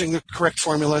 using the correct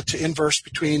formula to inverse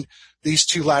between these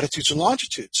two latitudes and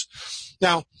longitudes.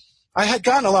 Now, I had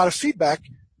gotten a lot of feedback,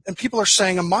 and people are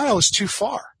saying a mile is too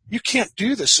far. You can't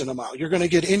do this in a mile. You're going to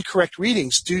get incorrect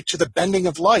readings due to the bending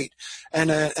of light and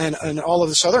all of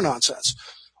this other nonsense.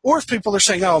 Or if people are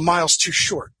saying, a mile's too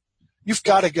short, you've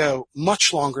got to go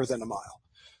much longer than a mile.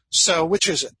 So which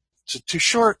is it? Is it too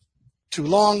short? Too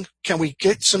long? Can we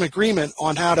get some agreement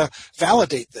on how to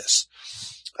validate this?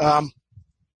 When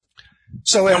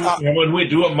we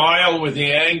do a mile with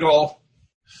the angle,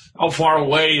 how far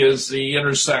away is the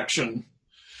intersection?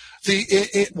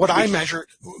 What I measured,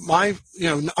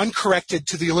 uncorrected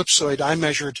to the ellipsoid, I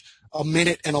measured 1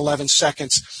 minute and 11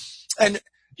 seconds, and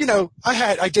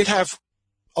I did have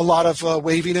a lot of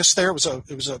waviness there.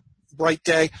 It was a bright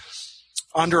day.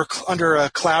 Under a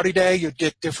cloudy day, you'd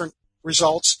get different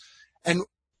results, and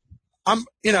I'm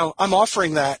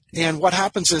offering that, and what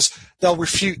happens is they'll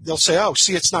refute. They'll say, "Oh,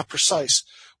 see, it's not precise."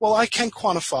 Well, I can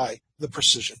quantify the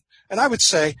precision, and I would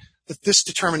say that this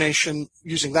determination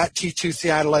using that T2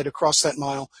 theodolite across that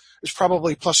mile is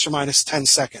probably plus or minus 10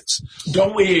 seconds.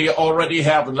 Don't we already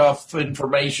have enough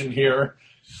information here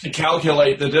to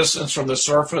calculate the distance from the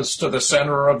surface to the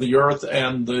center of the Earth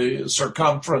and the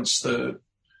circumference of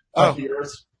the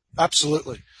Earth?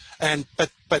 Absolutely.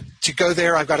 But to go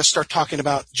there, I've got to start talking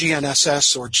about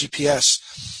GNSS or GPS.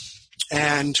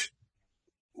 And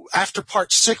after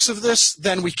part 6 of this,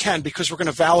 then we can, because we're going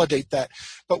to validate that.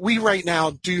 But we right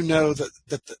now do know that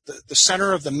the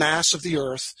center of the mass of the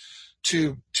Earth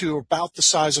to about the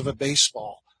size of a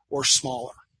baseball or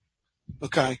smaller.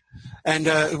 Okay, and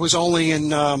it was only in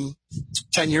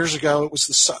 10 years ago. It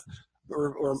was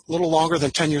or a little longer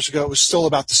than 10 years ago. It was still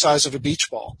about the size of a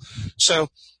beach ball. So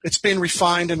it's been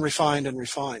refined and refined and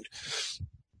refined.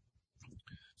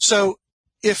 So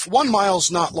if 1 mile is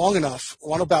not long enough,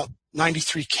 what about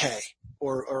 93K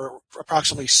or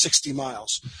approximately 60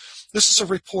 miles? This is a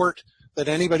report that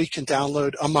anybody can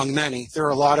download among many. There are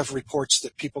a lot of reports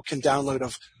that people can download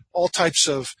of all types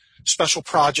of special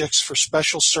projects for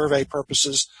special survey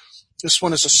purposes. This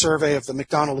one is a survey of the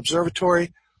McDonald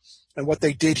Observatory. And what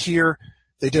they did here,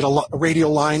 they did a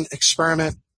radial line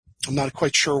experiment. I'm not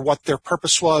quite sure what their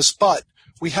purpose was, but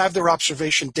we have their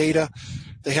observation data.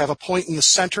 They have a point in the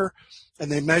center,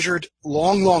 and they measured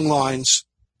long, long lines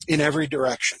in every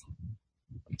direction,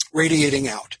 radiating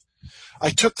out. I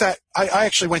took that. I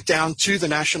actually went down to the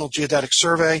National Geodetic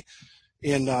Survey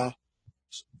in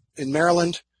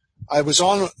Maryland. I was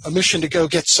on a mission to go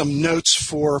get some notes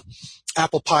for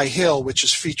Apple Pie Hill, which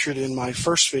is featured in my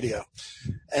first video.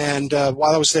 And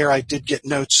while I was there, I did get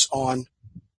notes on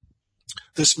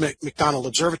this McDonald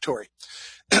Observatory.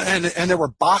 And there were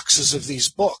boxes of these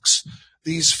books.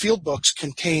 These field books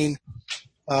contain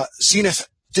zenith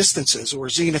distances or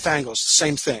zenith angles, the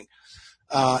same thing.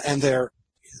 And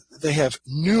they have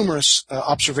numerous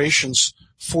observations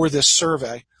for this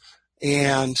survey.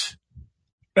 And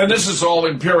this is all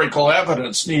empirical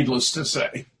evidence, needless to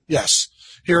say. Yes.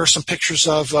 Here are some pictures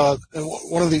of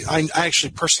one of the. I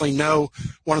actually personally know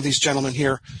one of these gentlemen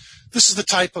here. This is the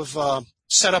type of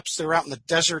setups. They're out in the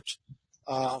desert.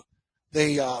 The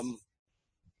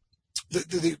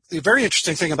very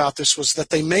interesting thing about this was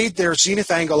that they made their zenith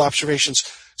angle observations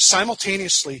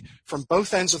simultaneously from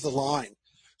both ends of the line,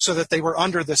 so that they were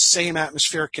under the same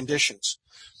atmospheric conditions,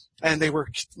 and they were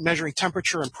measuring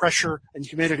temperature and pressure and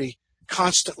humidity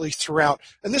constantly throughout.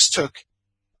 And this took.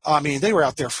 They were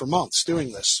out there for months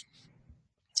doing this.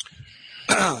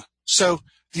 So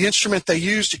the instrument they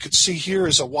used, you could see here,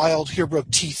 is a Wild Herbrook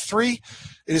T3.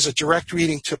 It is a direct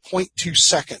reading to 0.2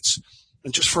 seconds.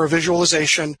 And just for a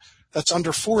visualization, that's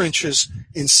under 4 inches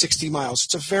in 60 miles.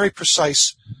 It's a very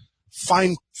precise,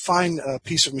 fine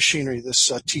piece of machinery, this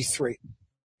T3.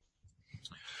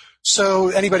 So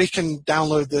anybody can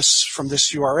download this from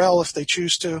this URL if they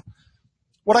choose to.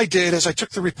 What I did is I took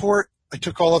the report, I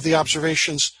took all of the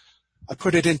observations, I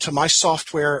put it into my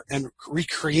software and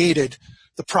recreated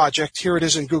the project. Here it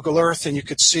is in Google Earth, and you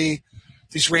could see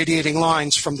these radiating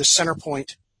lines from the center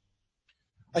point.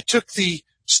 I took the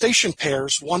station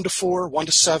pairs, 1 to 4, 1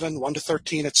 to 7, 1 to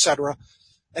 13, etc.,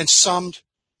 and summed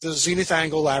the zenith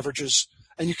angle averages,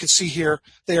 and you can see here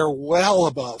they are well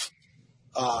above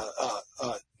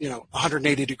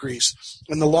 180 degrees.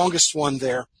 And the longest one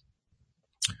there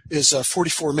is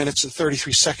 44 minutes and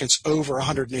 33 seconds over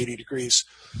 180 degrees.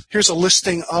 Here's a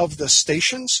listing of the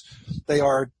stations. They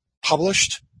are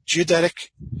published geodetic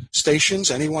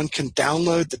stations. Anyone can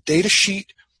download the data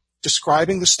sheet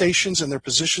describing the stations and their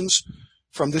positions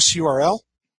from this URL.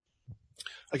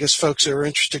 I guess folks that are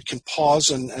interested can pause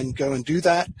and go and do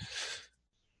that.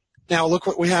 Now look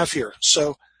what we have here.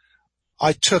 So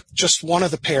I took just one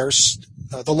of the pairs,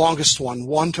 the longest one,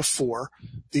 1 to 4.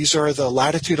 These are the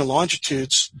latitude and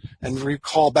longitudes, and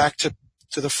recall back to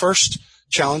the first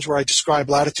challenge where I described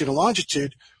latitude and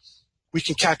longitude. We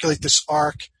can calculate this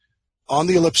arc on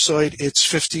the ellipsoid. It's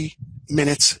 50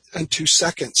 minutes and 2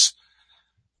 seconds.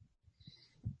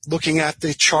 Looking at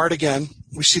the chart again,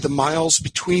 we see the miles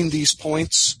between these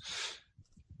points,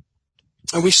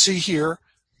 and we see here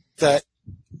that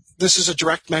this is a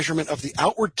direct measurement of the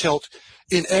outward tilt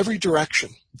in every direction.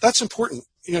 That's important.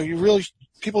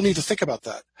 People need to think about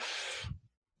that.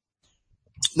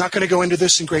 Not going to go into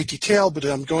this in great detail, but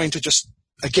I'm going to just,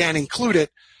 again, include it.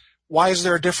 Why is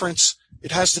there a difference?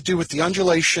 It has to do with the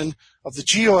undulation of the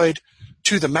geoid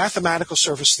to the mathematical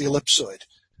surface of the ellipsoid.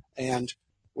 And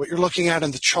what you're looking at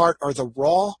in the chart are the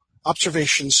raw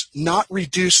observations not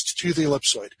reduced to the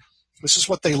ellipsoid. This is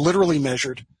what they literally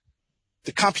measured.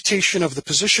 The computation of the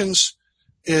positions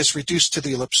is reduced to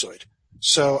the ellipsoid.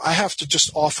 So I have to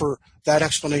just offer that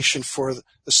explanation for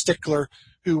the stickler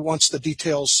who wants the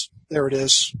details. There it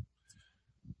is.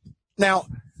 Now,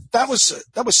 that was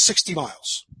 60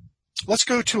 miles. Let's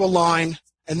go to a line,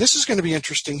 and this is going to be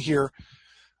interesting here.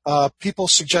 People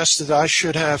suggested I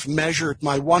should have measured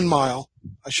my 1 mile.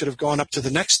 I should have gone up to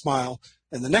the next mile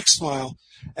and the next mile,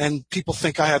 and people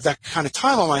think I have that kind of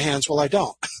time on my hands. Well, I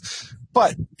don't.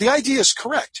 But the idea is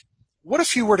correct. What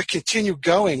if you were to continue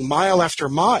going mile after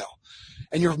mile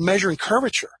and you're measuring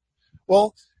curvature?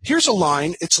 Well, here's a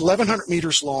line. It's 1,100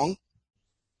 meters long.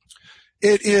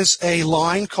 It is a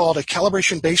line called a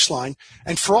calibration baseline.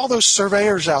 And for all those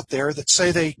surveyors out there that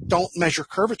say they don't measure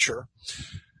curvature,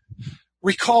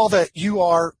 recall that you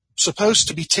are supposed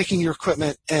to be taking your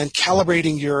equipment and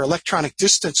calibrating your electronic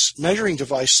distance measuring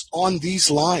device on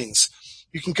these lines.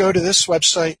 You can go to this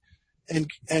website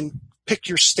and pick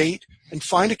your state and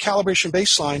find a calibration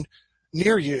baseline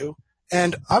near you.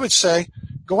 And I would say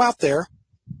go out there,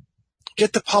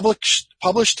 get the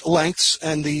published lengths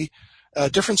and the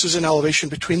differences in elevation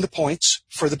between the points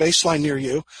for the baseline near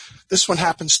you. This one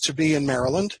happens to be in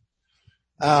Maryland.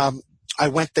 I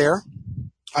went there.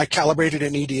 I calibrated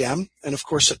an EDM, and of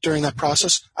course, during that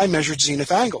process, I measured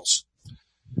zenith angles.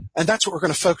 And that's what we're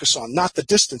going to focus on, not the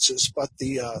distances, but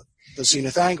the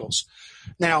zenith angles.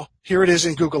 Now, here it is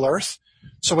in Google Earth.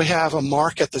 So we have a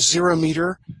mark at the 0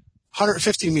 meter,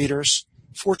 150 meters,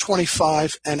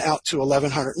 425, and out to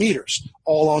 1,100 meters,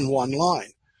 all on one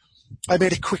line. I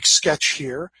made a quick sketch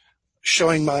here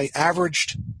showing my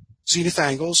averaged zenith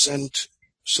angles, and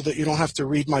so that you don't have to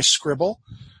read my scribble,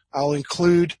 I'll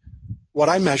include what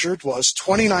I measured was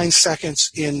 29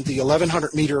 seconds in the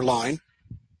 1,100 meter line,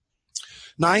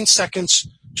 9 seconds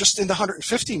just in the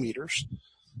 150 meters,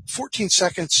 14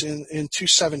 seconds in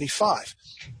 275.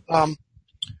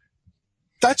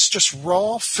 That's just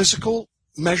raw physical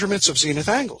measurements of zenith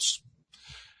angles.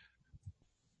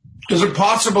 Is it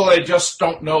possible they just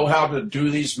don't know how to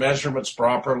do these measurements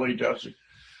properly, Jesse?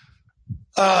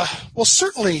 Well,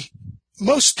 certainly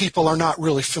most people are not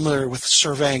really familiar with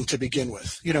surveying to begin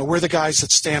with. You know, we're the guys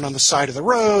that stand on the side of the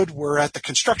road. We're at the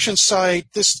construction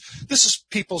site. This is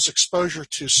people's exposure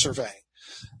to surveying.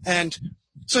 And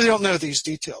so they don't know these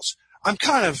details. I'm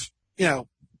kind of,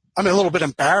 I'm a little bit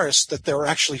embarrassed that there are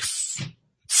actually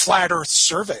flat earth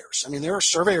surveyors. I mean, there are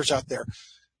surveyors out there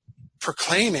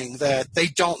proclaiming that they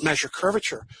don't measure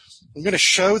curvature. I'm going to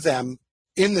show them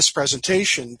in this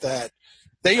presentation that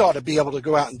they ought to be able to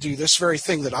go out and do this very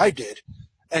thing that I did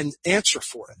and answer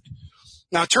for it.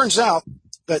 Now, it turns out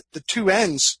that the two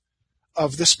ends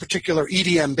of this particular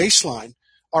EDM baseline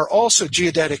are also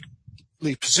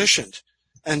geodetically positioned.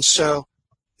 And so,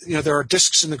 there are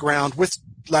discs in the ground with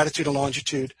latitude and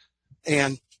longitude,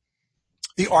 and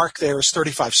the arc there is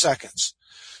 35 seconds,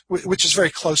 which is very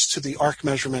close to the arc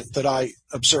measurement that I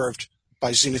observed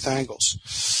by zenith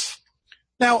angles.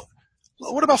 Now,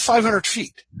 what about 500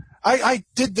 feet? I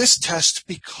did this test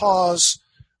because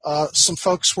some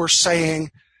folks were saying,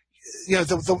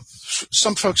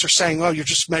 some folks are saying, oh, you're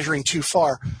just measuring too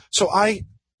far. So I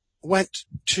went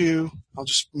to, I'll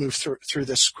just move through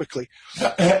this quickly.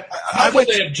 How would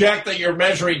they object that you're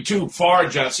measuring too far,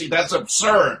 Jesse? That's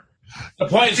absurd. The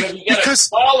point is that you get it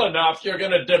small enough, you're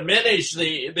going to diminish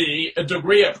the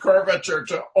degree of curvature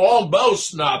to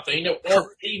almost nothing. It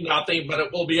won't be nothing, but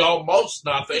it will be almost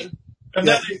nothing. And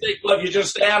then you think, well, if you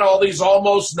just add all these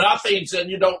almost nothings and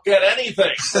you don't get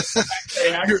anything.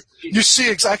 You see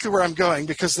exactly where I'm going,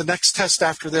 because the next test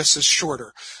after this is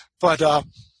shorter. But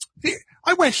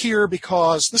I went here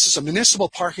because this is a municipal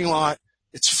parking lot.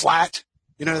 It's flat.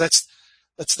 That's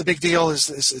the big deal is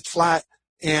it's flat.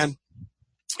 And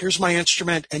here's my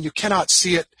instrument, and you cannot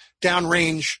see it.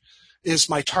 Downrange is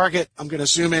my target. I'm going to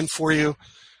zoom in for you.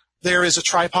 There is a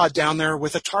tripod down there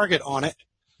with a target on it.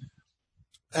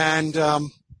 And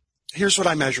here's what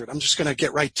I measured. I'm just going to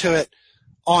get right to it.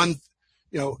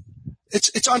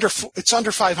 It's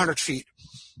under 500 feet.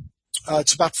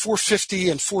 It's about 450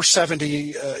 and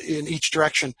 470 in each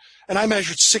direction. And I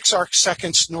measured 6 arc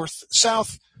seconds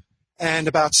north-south and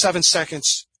about 7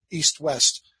 seconds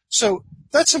east-west. So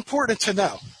that's important to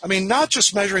know. I mean, not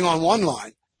just measuring on one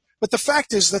line, but the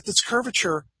fact is that this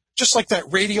curvature, just like that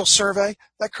radial survey,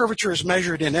 that curvature is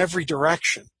measured in every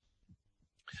direction.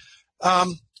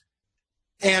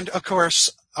 And, of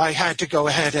course, I had to go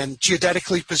ahead and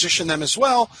geodetically position them as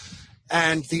well.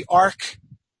 And the arc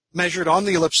measured on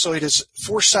the ellipsoid is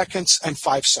 4 seconds and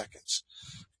 5 seconds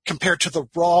compared to the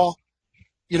raw,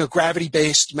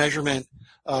 gravity-based measurement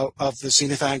of the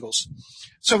zenith angles.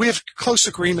 So we have close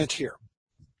agreement here.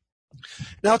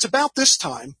 Now, it's about this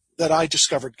time that I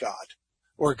discovered God,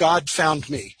 or God found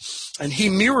me. And he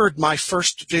mirrored my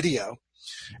first video,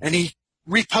 and he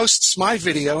reposts my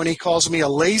video, and he calls me a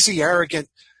lazy, arrogant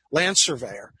land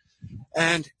surveyor.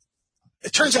 And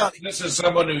it turns out this is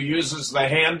someone who uses the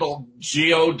handle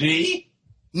God?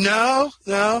 No.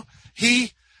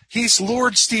 He's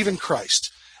Lord Stephen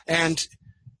Christ. And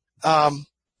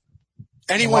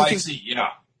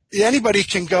anybody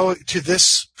can go to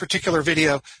this particular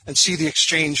video and see the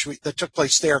exchange that took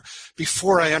place there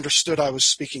before I understood I was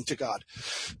speaking to God.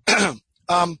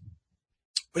 But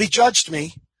he judged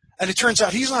me. And it turns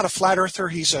out he's not a flat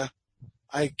earther.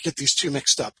 I get these two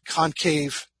mixed up,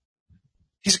 concave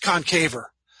he's a concaver.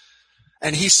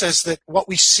 And he says that what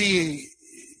we see,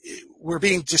 we're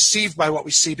being deceived by what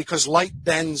we see because light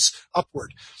bends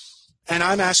upward. And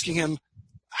I'm asking him,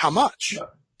 how much?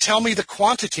 Tell me the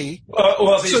quantity.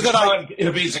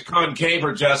 If he's a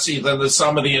concaver, Jesse, then the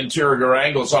sum of the interior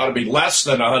angles ought to be less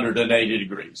than 180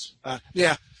 degrees.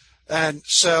 Yeah. And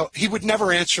so he would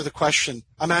never answer the question.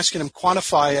 I'm asking him,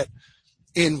 quantify it.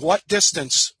 In what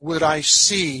distance would I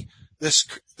see this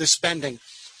bending?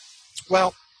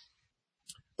 Well,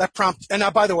 that prompt, and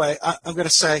now, by the way, I'm going to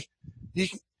say,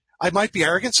 I might be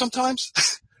arrogant sometimes,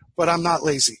 but I'm not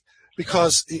lazy.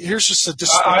 Because here's just a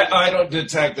display. I don't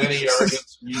detect any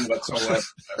arrogance in you whatsoever.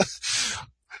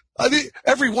 I mean,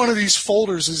 every one of these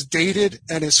folders is dated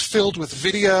and is filled with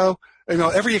video. You know,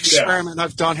 every experiment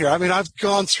I've done here. I mean, I've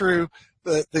gone through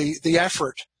the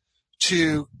effort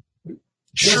to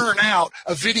churn out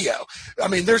a video. I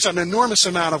mean, there's an enormous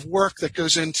amount of work that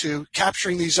goes into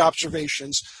capturing these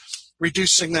observations,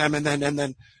 reducing them, and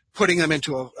then putting them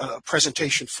into a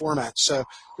presentation format. So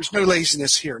there's no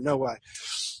laziness here, no way.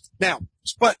 Now,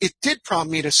 but it did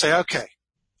prompt me to say, okay,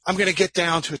 I'm going to get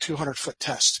down to a 200-foot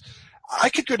test. I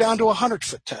could go down to a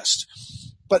 100-foot test.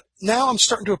 But now I'm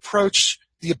starting to approach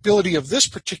the ability of this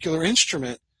particular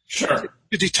instrument to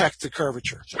detect the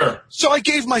curvature. Sure. So I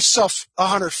gave myself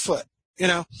 100 foot, you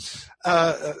know,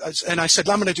 and I said,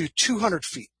 I'm going to do 200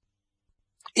 feet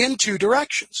in two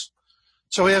directions.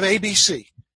 So we have ABC.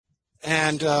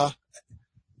 And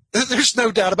there's no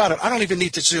doubt about it. I don't even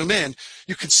need to zoom in.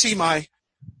 You can see my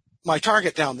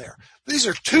target down there. These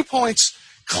are 2 points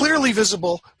clearly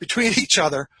visible between each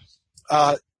other,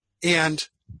 and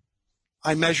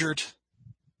I measured.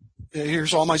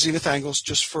 Here's all my zenith angles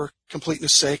just for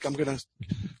completeness sake. I'm going to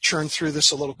churn through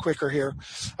this a little quicker here.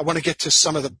 I want to get to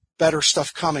some of the better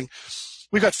stuff coming.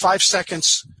 We've got 5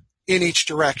 seconds in each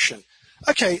direction.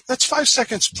 Okay, that's 5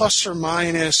 seconds plus or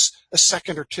minus a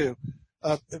second or two,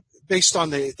 based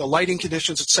on the lighting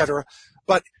conditions, etc.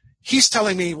 But he's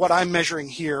telling me what I'm measuring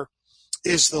here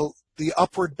is the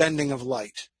upward bending of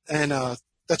light, and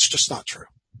that's just not true.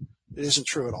 It isn't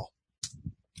true at all.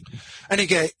 And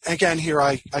again here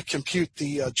I compute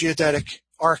the geodetic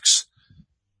arcs,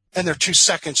 and they're 2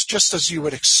 seconds, just as you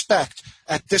would expect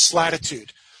at this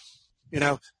latitude. You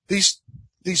know, these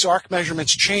arc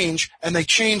measurements change, and they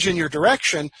change in your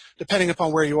direction depending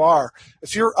upon where you are.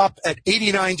 If you're up at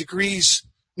 89 degrees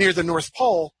near the North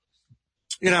Pole,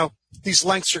 you know, these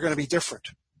lengths are going to be different.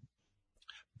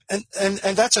 And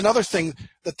that's another thing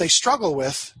that they struggle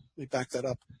with. Let me back that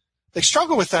up. They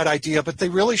struggle with that idea, but they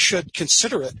really should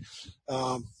consider it.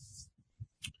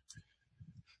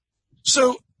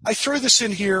 So I throw this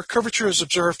in here. Curvature is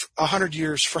observed 100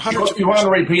 years. For hundreds of years. You want to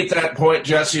repeat that point,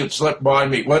 Jesse? It slipped by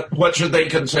me. What should they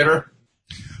consider?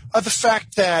 The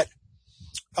fact that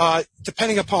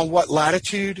depending upon what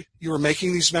latitude you are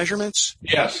making these measurements,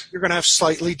 yes, you're going to have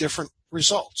slightly different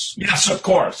results. Yes, of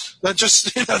course. That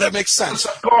just, that makes sense.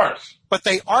 Yes, of course. But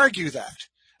they argue that.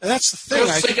 And that's the thing.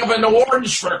 Just think of an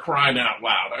orange, for crying out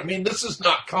loud. I mean, this is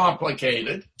not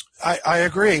complicated. I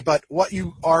agree, but what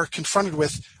you are confronted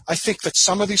with, I think that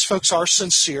some of these folks are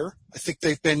sincere. I think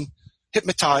they've been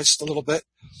hypnotized a little bit.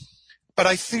 But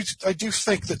I do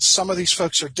think that some of these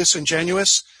folks are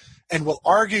disingenuous and will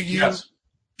argue you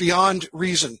beyond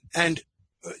reason. And,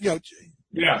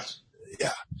 Yes.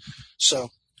 Yeah. So.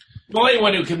 Well,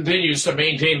 anyone who continues to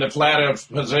maintain the flat Earth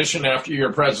position after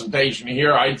your presentation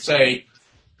here, I'd say,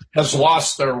 has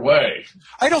lost their way.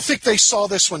 I don't think they saw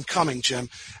this one coming, Jim.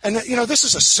 And, this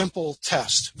is a simple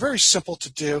test, very simple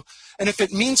to do. And if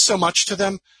it means so much to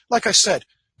them, like I said,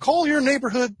 call your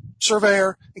neighborhood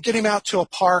surveyor and get him out to a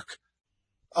park.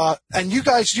 And you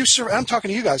guys, I'm talking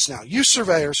to you guys now, you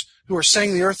surveyors who are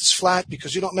saying the earth is flat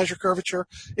because you don't measure curvature,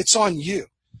 it's on you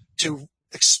to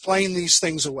explain these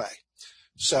things away.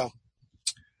 So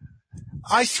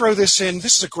I throw this in.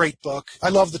 This is a great book. I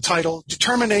love the title,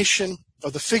 Determination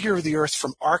of the Figure of the Earth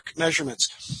from Arc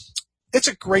Measurements. It's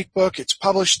a great book. It's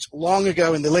published long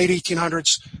ago in the late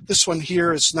 1800s. This one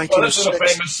here is 1906. Well, this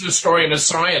is a famous historian of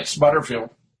science, Butterfield.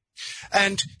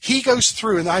 And he goes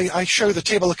through, and I show the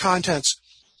table of contents.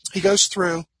 He goes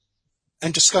through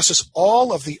and discusses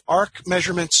all of the arc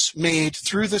measurements made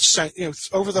through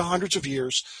over the hundreds of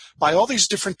years by all these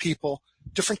different people,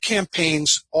 different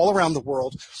campaigns all around the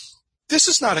world. This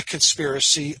is not a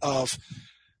conspiracy of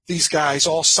these guys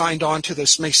all signed on to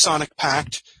this Masonic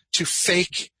pact to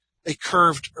fake a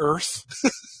curved earth.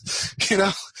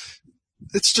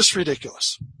 It's just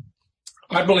ridiculous.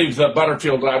 I believe the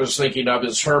Butterfield I was thinking of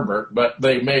is Herbert, but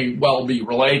they may well be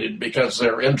related because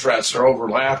their interests are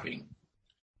overlapping.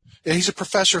 Yeah, he's a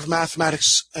professor of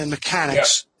mathematics and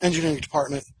mechanics, engineering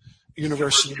department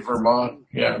University of Vermont.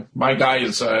 Yeah, my guy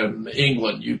is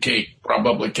England, UK,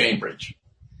 probably Cambridge.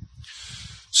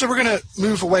 So we're going to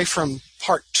move away from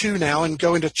part 2 now and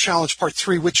go into challenge part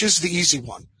 3, which is the easy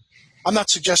one. I'm not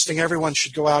suggesting everyone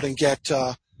should go out and get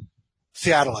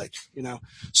theodolite,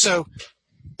 So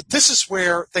this is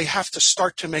where they have to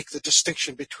start to make the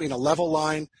distinction between a level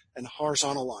line and a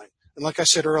horizontal line. And like I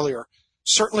said earlier,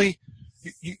 certainly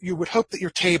you would hope that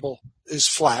your table is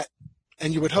flat,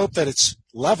 and you would hope that it's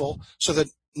level so that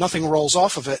nothing rolls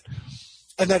off of it,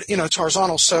 and that it's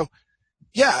horizontal. So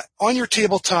yeah, on your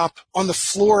tabletop, on the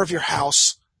floor of your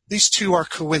house, these two are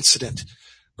coincident.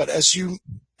 But as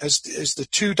the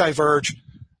two diverge,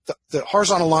 the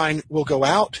horizontal line will go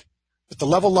out, but the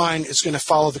level line is going to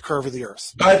follow the curve of the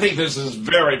earth. I think this is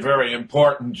very, very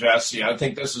important, Jesse. I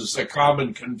think this is a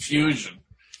common confusion.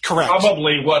 Correct.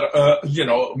 Probably what,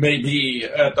 may be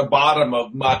at the bottom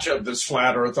of much of this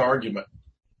flat earth argument.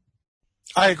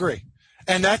 I agree.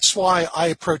 And that's why I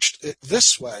approached it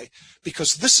this way,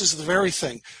 because this is the very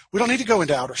thing. We don't need to go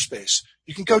into outer space.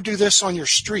 You can go do this on your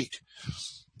street.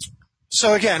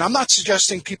 So again, I'm not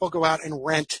suggesting people go out and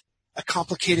rent a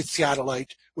complicated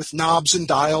theodolite with knobs and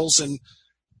dials and,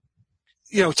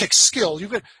 it takes skill.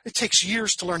 It takes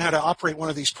years to learn how to operate one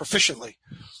of these proficiently.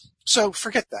 So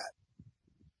forget that.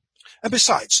 And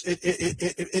besides,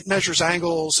 it measures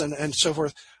angles and so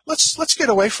forth. Let's get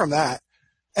away from that,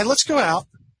 and let's go out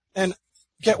and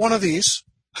get one of these,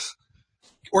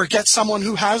 or get someone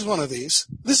who has one of these.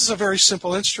 This is a very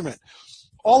simple instrument.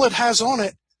 All it has on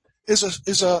it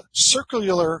is a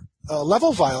circular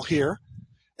level vial here,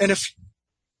 and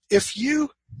if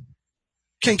you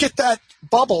can get that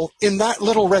bubble in that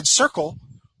little red circle,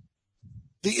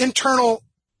 the internal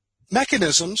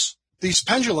mechanisms, these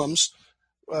pendulums,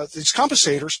 these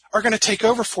compensators, are going to take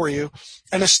over for you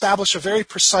and establish a very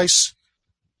precise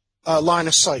line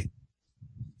of sight.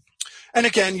 And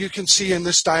again, you can see in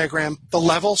this diagram, the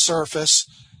level surface,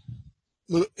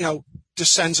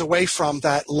 descends away from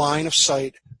that line of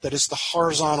sight that is the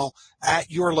horizontal at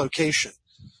your location.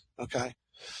 Okay.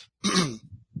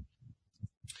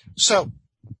 So,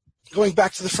 going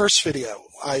back to the first video,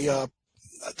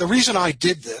 the reason I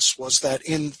did this was that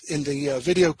in the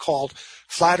video called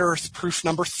Flat Earth Proof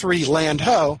Number 3, Land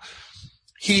Ho,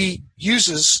 he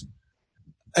uses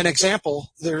an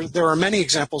example. There are many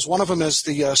examples. One of them is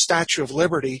the Statue of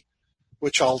Liberty,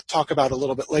 which I'll talk about a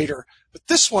little bit later. But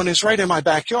this one is right in my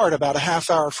backyard, about a half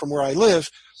hour from where I live.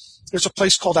 There's a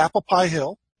place called Apple Pie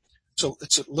Hill. So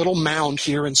it's a little mound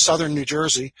here in southern New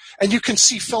Jersey, and you can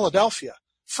see Philadelphia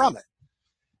from it.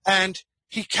 And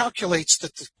he calculates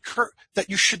that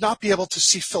you should not be able to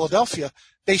see Philadelphia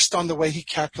based on the way he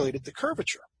calculated the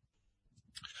curvature.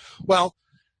 Well,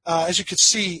 as you can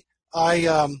see,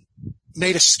 I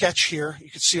made a sketch here.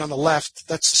 You can see on the left,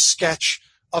 that's a sketch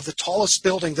of the tallest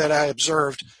building that I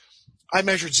observed. I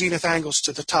measured zenith angles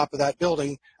to the top of that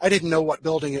building. I didn't know what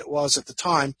building it was at the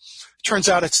time. It turns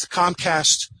out it's the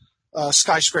Comcast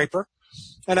skyscraper.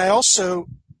 And I also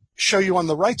show you on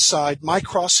the right side my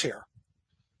crosshair.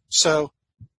 So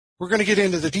we're going to get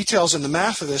into the details and the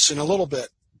math of this in a little bit.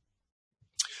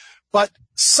 But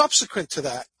subsequent to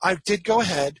that, I did go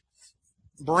ahead,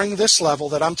 bring this level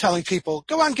that I'm telling people,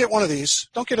 go out and get one of these.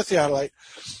 Don't get a theodolite.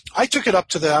 I took it up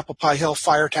to the Apple Pie Hill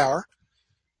Fire Tower.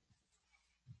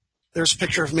 There's a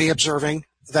picture of me observing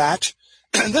that.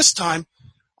 And this time,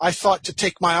 I thought to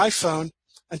take my iPhone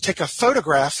and take a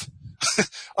photograph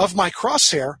of my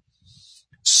crosshair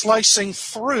slicing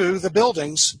through the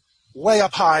buildings way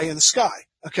up high in the sky.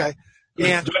 Okay.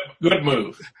 Good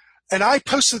move. And I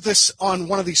posted this on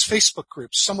one of these Facebook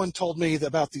groups. Someone told me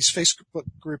about these Facebook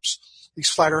groups, these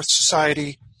Flat Earth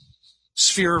Society,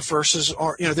 Sphere versus,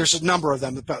 or, there's a number of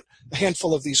them, about a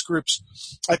handful of these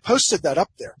groups. I posted that up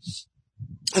there.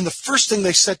 And the first thing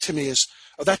they said to me is,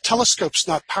 oh, that telescope's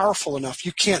not powerful enough.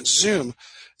 You can't zoom.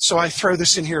 So I throw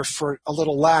this in here for a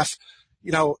little laugh.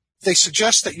 They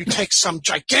suggest that you take some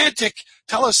gigantic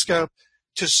telescope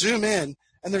to zoom in,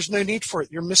 and there's no need for it.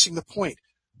 You're missing the point.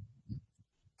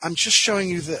 I'm just showing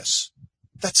you this.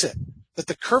 That's it. That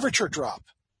the curvature drop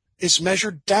is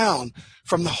measured down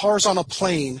from the horizontal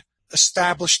plane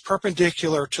established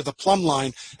perpendicular to the plumb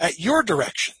line at your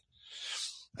direction.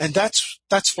 And that's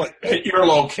what... At your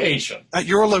location. At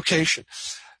your location.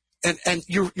 And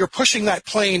you're pushing that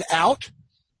plane out,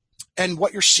 and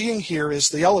what you're seeing here is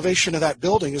the elevation of that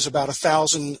building is about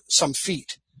 1,000 some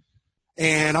feet.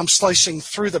 And I'm slicing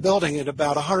through the building at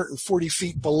about 140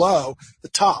 feet below the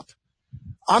top.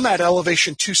 I'm at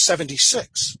elevation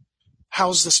 276. How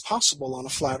is this possible on a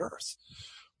flat Earth?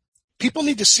 People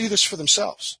need to see this for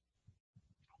themselves.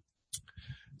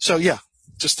 So yeah,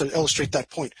 just to illustrate that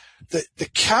point. The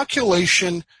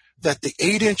calculation that the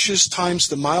 8 inches times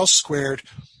the miles squared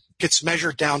gets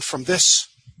measured down from this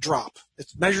drop.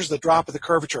 It measures the drop of the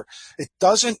curvature. It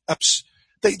doesn't,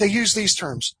 they use these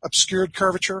terms, obscured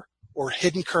curvature or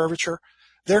hidden curvature.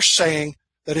 They're saying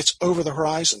that it's over the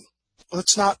horizon. Well,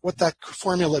 that's not what that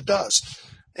formula does.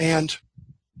 And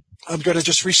I'm going to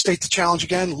just restate the challenge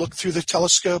again. Look through the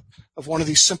telescope of one of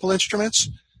these simple instruments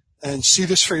and see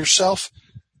this for yourself.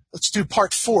 Let's do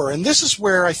part 4. And this is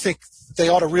where I think they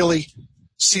ought to really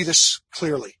see this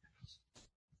clearly.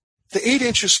 The 8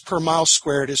 inches per mile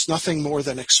squared is nothing more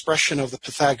than expression of the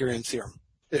Pythagorean theorem.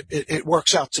 It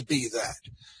works out to be that.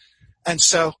 And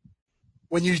so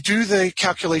when you do the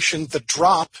calculation, the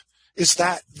drop is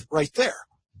that right there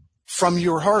from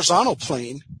your horizontal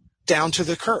plane down to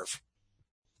the curve.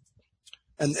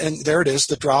 And there it is.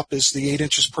 The drop is the 8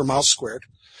 inches per mile squared.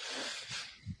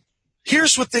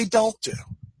 Here's what they don't do.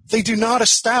 They do not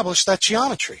establish that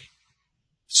geometry.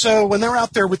 So when they're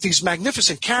out there with these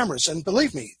magnificent cameras, and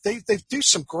believe me, they do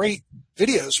some great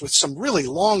videos with some really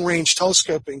long-range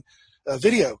telescoping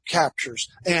video captures.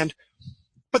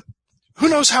 But who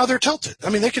knows how they're tilted? I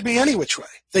mean, they could be any which way.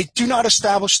 They do not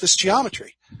establish this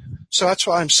geometry. So that's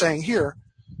why I'm saying here,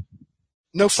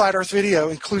 no flat Earth video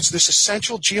includes this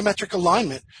essential geometric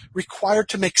alignment required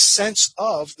to make sense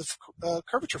of the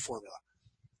curvature formula.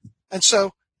 And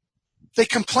so they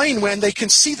complain when they can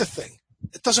see the thing.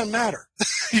 It doesn't matter.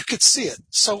 You can see it.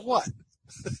 So what?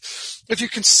 If you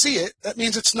can see it, that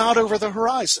means it's not over the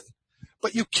horizon.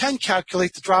 But you can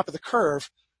calculate the drop of the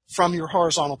curve from your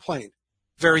horizontal plane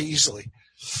very easily.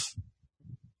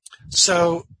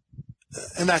 So,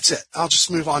 and that's it. I'll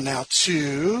just move on now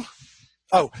to,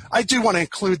 I do want to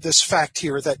include this fact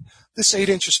here that this 8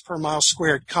 inches per mile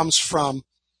squared comes from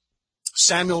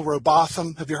Samuel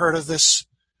Robotham. Have you heard of this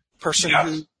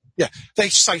person? Yeah. They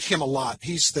cite him a lot.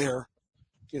 He's there.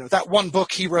 That one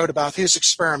book he wrote about his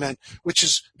experiment, which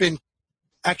has been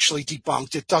actually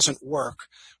debunked. It doesn't work.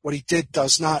 What he did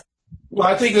does not. Well,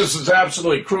 I think this is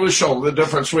absolutely crucial, the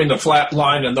difference between the flat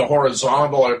line and the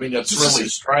horizontal. I mean, it's really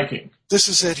striking. This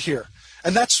is it here.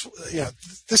 And that's,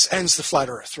 this ends the flat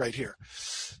Earth right here.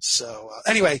 So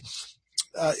anyway,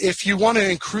 if you want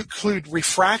to include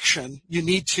refraction, you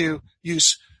need to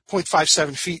use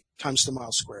 0.57 feet times the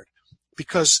mile squared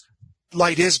because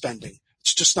light is bending.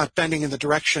 It's just not bending in the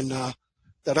direction that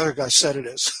other guy said it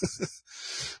is.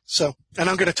 So, and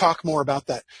I'm going to talk more about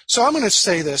that. So I'm going to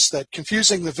say this, that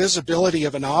confusing the visibility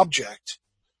of an object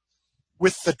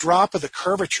with the drop of the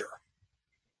curvature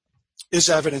is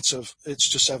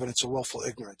just evidence of willful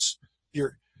ignorance.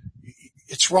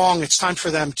 It's wrong. It's time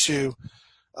for them to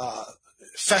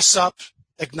fess up,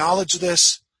 acknowledge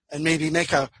this, and maybe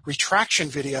make a retraction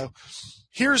video.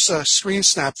 Here's a screen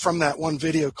snap from that one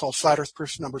video called Flat Earth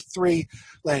Proof number 3,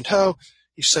 Land Ho.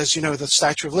 He says, the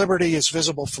Statue of Liberty is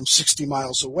visible from 60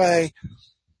 miles away.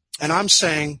 And I'm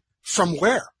saying, from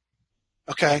where?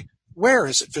 Okay, where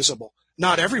is it visible?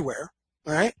 Not everywhere,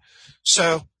 all right?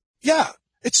 So, yeah,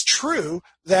 it's true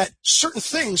that certain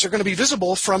things are going to be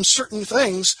visible from certain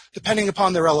things depending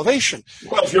upon their elevation.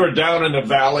 Well, if you're down in the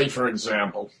valley, for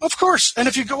example. Of course. And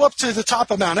if you go up to the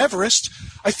top of Mount Everest,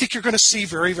 I think you're going to see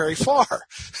very, very far.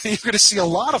 You're going to see a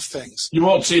lot of things. You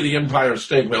won't see the Empire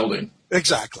State Building.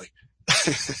 Exactly.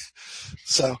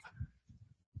 So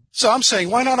I'm saying,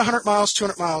 why not 100 miles,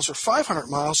 200 miles, or 500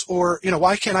 miles? Or,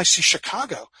 why can't I see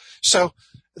Chicago? So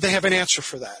they have an answer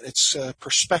for that. It's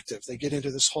perspective. They get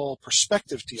into this whole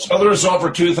perspective deal. So there's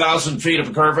over 2,000 feet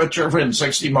of curvature in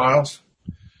 60 miles?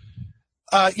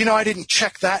 I didn't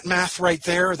check that math right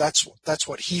there. That's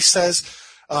what he says.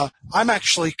 I'm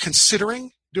actually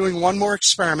considering doing one more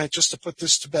experiment just to put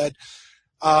this to bed.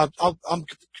 I'm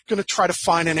going to try to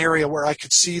find an area where I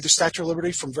could see the Statue of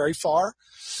Liberty from very far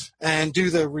and do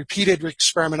the repeated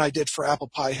experiment I did for Apple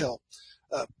Pie Hill.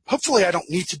 Hopefully I don't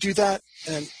need to do that,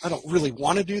 and I don't really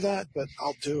want to do that, but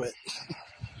I'll do it.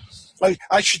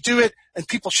 I should do it, and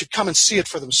people should come and see it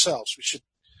for themselves. We should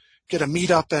get a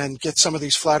meetup and get some of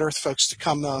these flat Earth folks to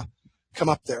come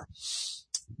up there.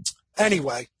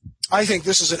 Anyway, I think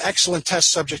this is an excellent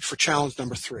test subject for challenge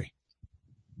number 3.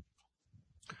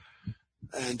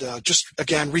 And just,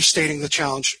 again, restating the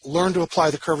challenge, learn to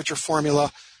apply the curvature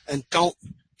formula and don't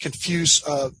confuse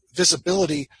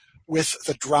visibility with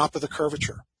the drop of the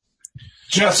curvature.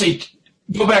 Jesse,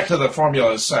 go back to the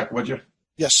formula a sec, would you?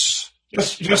 Yes.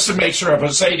 Just to make sure, if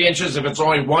it's 8 inches, if it's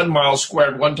only 1 mile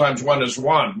squared, 1 times 1 is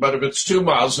 1. But if it's 2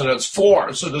 miles, then it's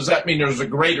 4. So does that mean there's a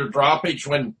greater droppage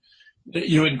when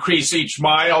you increase each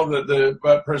mile, the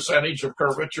percentage of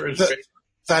curvature is greater?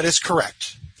 That is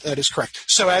correct. That is correct.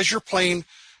 So as your plane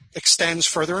extends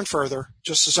further and further,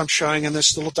 just as I'm showing in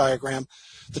this little diagram.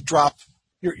 The drop,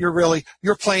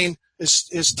 your plane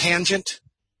is tangent,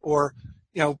 or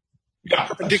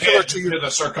perpendicular to the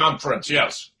circumference.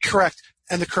 Yes, correct,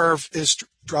 and the curve is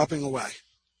dropping away.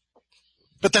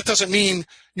 But that doesn't mean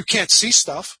you can't see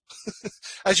stuff.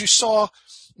 As you saw,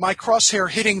 my crosshair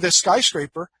hitting this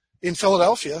skyscraper in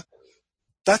Philadelphia,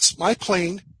 that's my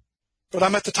plane, but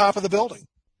I'm at the top of the building.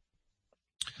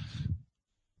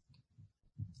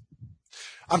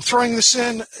 I'm throwing this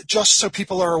in just so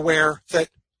people are aware that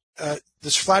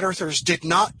this flat earthers did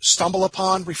not stumble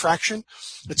upon refraction.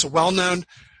 It's a well-known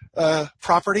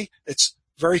property. It's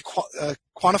very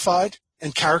quantified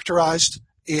and characterized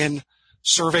in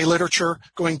survey literature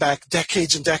going back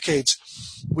decades and decades.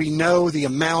 We know the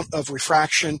amount of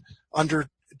refraction under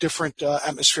different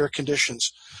atmospheric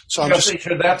conditions. So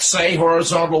should that say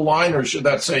horizontal line, or should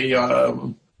that say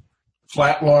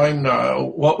flat line?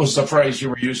 What was the phrase you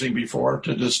were using before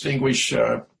to distinguish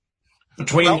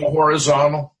between the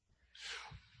horizontal?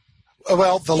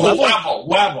 Well, the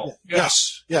level.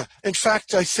 Yes. Yeah. In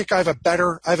fact, I think I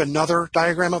have another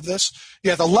diagram of this.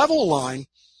 Yeah, the level line.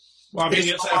 Well, I mean,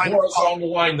 is that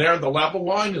horizontal line there, the level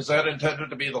line? Is that intended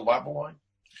to be the level line?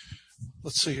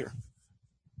 Let's see here.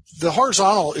 The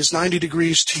horizontal is 90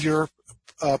 degrees to your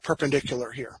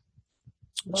perpendicular here.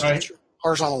 Right.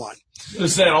 Horizontal line.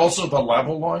 Is that also the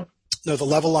level line? No, the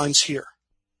level line's here.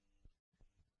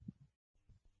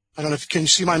 I don't know if can you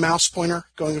see my mouse pointer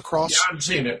going across? Yeah, I'm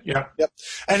seeing it. Yeah. Yep.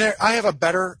 And I have a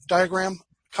better diagram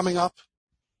coming up.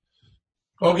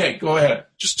 Okay, go ahead.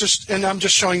 And I'm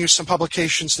just showing you some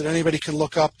publications that anybody can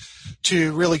look up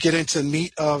to really get into the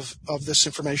meat of this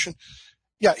information.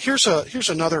 Yeah, here's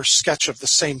another sketch of the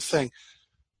same thing.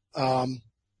 The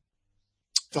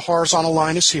horizontal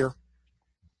line is here.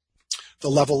 The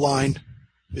level line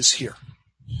is here.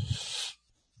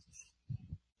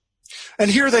 And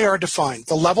here they are defined.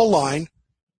 The level line,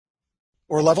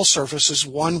 or level surface, is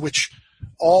one which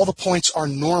all the points are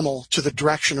normal to the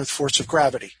direction of the force of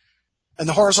gravity. And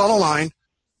the horizontal line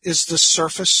is the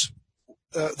surface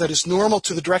that is normal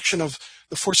to the direction of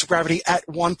the force of gravity at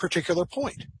one particular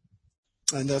point.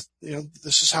 And this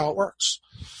is how it works.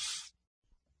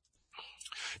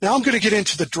 Now I'm going to get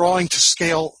into the drawing to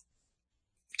scale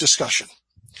discussion.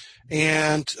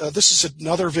 And this is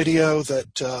another video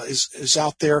that is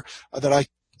out there that I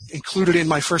included in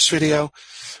my first video.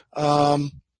 A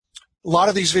lot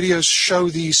of these videos show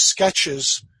these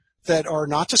sketches that are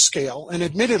not to scale, and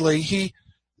admittedly, he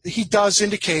does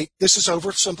indicate this is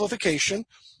oversimplification.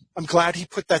 I'm glad he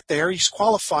put that there. He's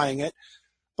qualifying it,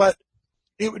 but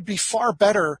it would be far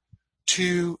better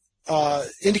to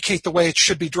indicate the way it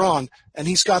should be drawn, and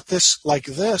he's got this like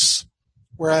this,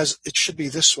 whereas it should be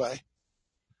this way.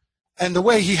 And the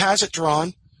way he has it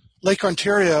drawn, Lake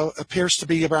Ontario appears to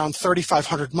be around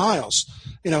 3,500 miles.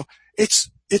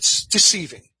 It's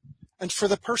deceiving. And for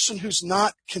the person who's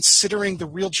not considering the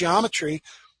real geometry,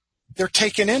 they're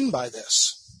taken in by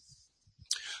this.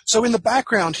 So in the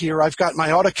background here, I've got my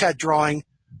AutoCAD drawing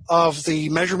of the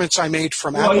measurements I made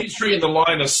from Apple. Well, he's treating the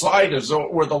line of sight as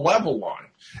or the level line.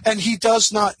 And he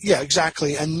does not, yeah,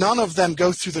 exactly. And none of them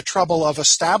go through the trouble of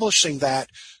establishing that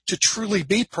to truly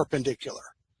be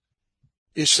perpendicular,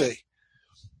 you see.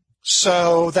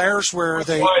 So there's where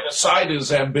the line of sight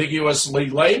is ambiguously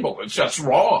labeled. It's just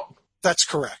wrong. That's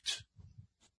correct.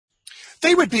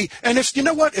 They would be, and if you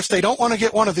know what, if they don't want to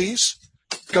get one of these,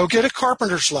 go get a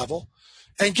carpenter's level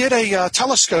and get a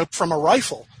telescope from a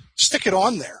rifle, stick it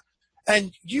on there,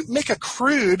 and you make a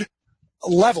crude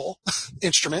level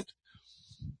instrument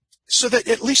so that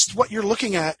at least what you're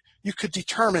looking at you could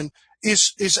determine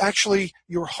is actually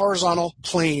your horizontal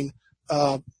plane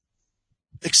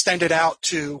extended out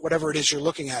to whatever it is you're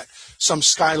looking at, some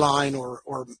skyline or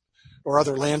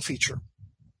other land feature.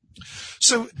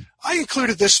 So I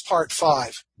included this part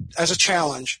 5 as a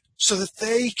challenge so that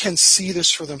they can see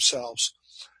this for themselves.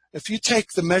 If you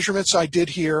take the measurements I did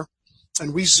here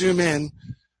and we zoom in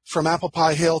from Apple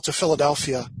Pie Hill to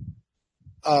Philadelphia,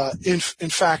 in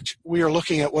fact, we are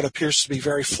looking at what appears to be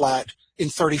very flat in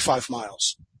 35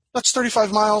 miles. That's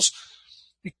 35 miles.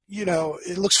 You know,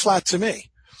 it looks flat to me.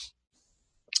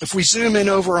 If we zoom in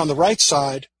over on the right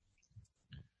side,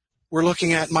 we're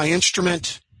looking at my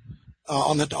instrument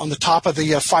on the top of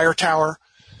the fire tower.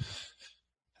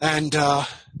 And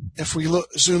if we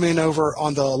zoom in over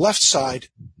on the left side,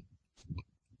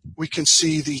 we can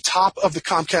see the top of the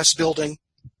Comcast building.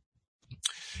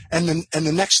 And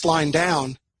the next line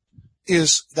down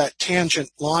is that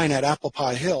tangent line at Apple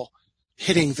Pie Hill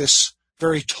hitting this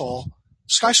very tall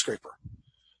skyscraper.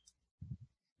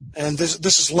 And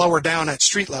this is lower down at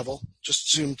street level,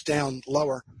 just zoomed down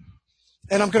lower.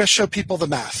 and I'm going to show people the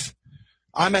math.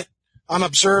 I'm at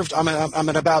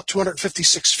about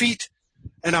 256 feet,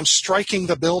 and I'm striking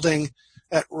the building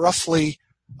at roughly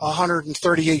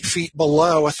 138 feet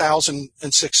below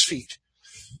 1,006 feet.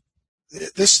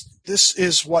 This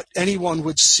is what anyone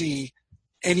would see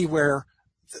anywhere,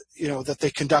 that they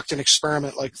conduct an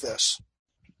experiment like this.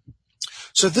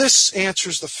 So this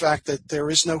answers the fact that there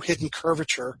is no hidden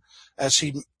curvature, as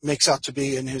he makes out to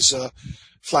be in his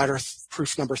Flat Earth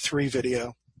Proof number 3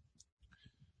 video.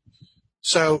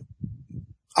 So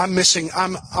I'm missing.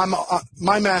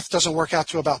 My math doesn't work out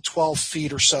to about 12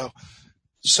 feet or so.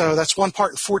 So that's 1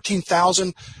 part in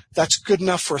 14,000. That's good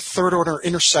enough for a third order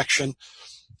intersection,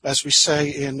 as we say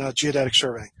in geodetic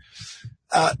surveying.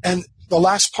 And the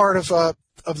last part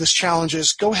of this challenge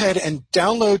is go ahead and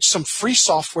download some free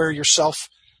software yourself.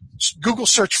 Google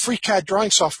search free CAD drawing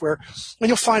software, and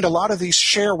you'll find a lot of these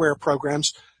shareware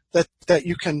programs that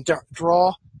you can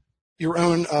draw your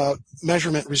own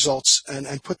measurement results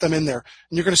and put them in there.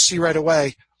 And you're going to see right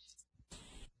away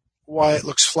why it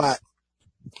looks flat.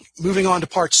 Moving on to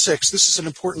part 6, this is an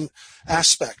important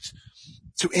aspect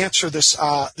to answer this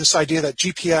idea that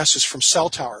GPS is from cell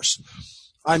towers.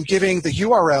 I'm giving the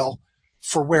URL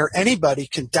for where anybody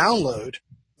can download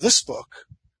this book,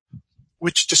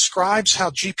 which describes how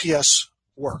GPS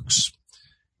works.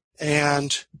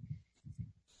 And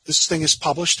this thing is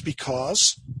published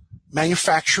because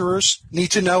manufacturers need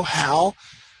to know how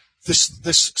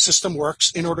this system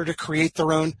works in order to create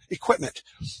their own equipment.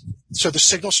 So the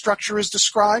signal structure is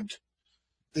described,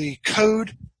 the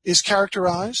code is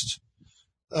characterized,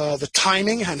 the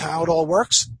timing and how it all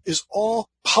works is all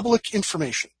public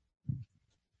information.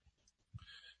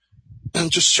 And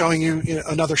just showing you,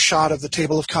 another shot of the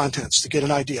table of contents to get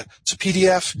an idea. It's a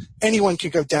PDF. Anyone can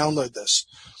go download this.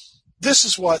 This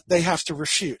is what they have to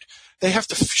refute. They have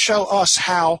to show us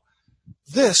how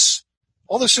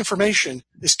all this information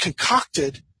is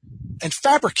concocted and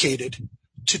fabricated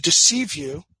to deceive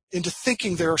you into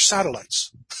thinking there are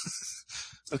satellites.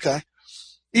 Okay?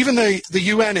 Even the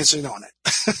UN is in on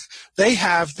it. They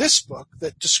have this book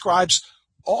that describes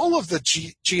all of the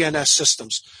GNS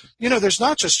systems. There's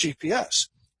not just GPS.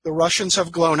 The Russians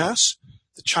have GLONASS.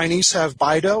 The Chinese have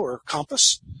BeiDou or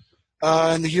Compass.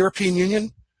 And the European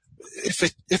Union, if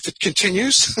it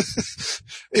continues,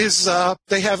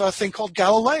 they have a thing called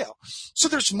Galileo. So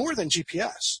there's more than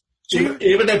GPS.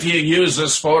 Even if you use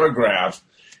this photograph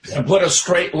and put a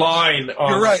straight line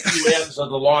on the two ends of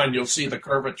the line, you'll see the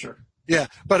curvature. Yeah,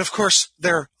 but of course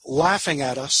they're laughing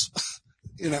at us.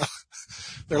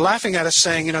 They're laughing at us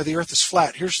saying, the Earth is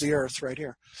flat. Here's the Earth right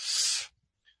here.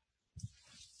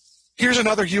 Here's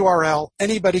another URL.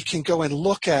 Anybody can go and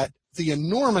look at the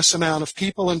enormous amount of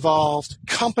people involved,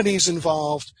 companies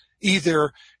involved,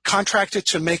 either contracted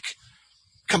to make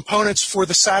components for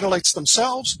the satellites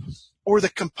themselves or the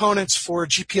components for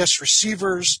GPS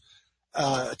receivers,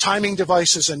 timing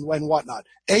devices, and whatnot.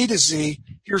 A to Z,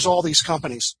 here's all these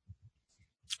companies.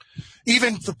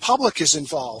 Even the public is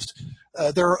involved.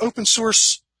 There are open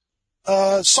source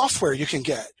software you can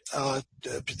get.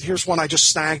 Here's one I just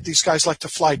snagged. These guys like to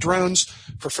fly drones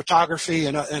for photography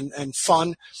and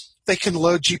fun. They can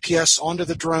load GPS onto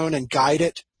the drone and guide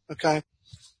it. Okay.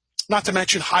 Not to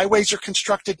mention highways are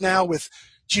constructed now with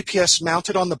GPS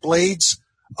mounted on the blades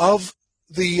of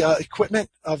the equipment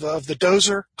of the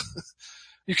dozer.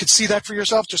 You can see that for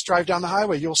yourself. Just drive down the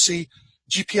highway. You'll see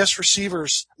GPS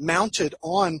receivers mounted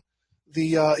on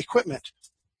the equipment.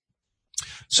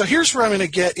 So here's where I'm going to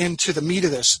get into the meat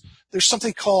of this. There's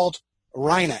something called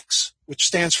RINEX, which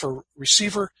stands for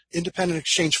Receiver Independent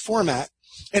Exchange Format,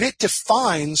 and it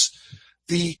defines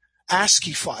the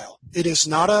ASCII file. It is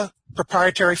not a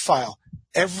proprietary file.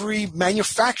 Every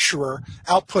manufacturer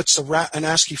outputs an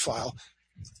ASCII file.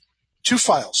 2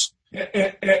 files.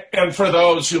 And for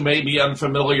those who may be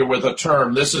unfamiliar with the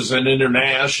term, this is an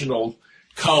international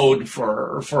code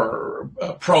for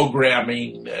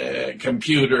programming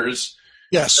computers.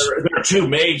 Yes. There are 2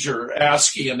 major,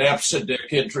 ASCII and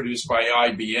EBCDIC, introduced by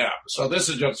IBM. So this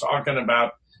is just talking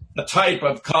about the type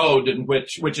of code in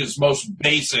which is most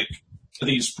basic to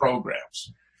these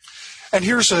programs. And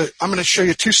I'm going to show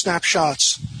you 2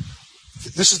 snapshots.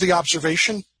 This is the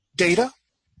observation data.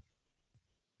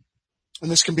 And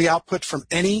this can be output from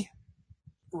any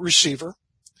receiver.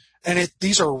 And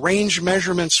these are range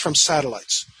measurements from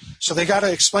satellites. So they got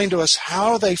to explain to us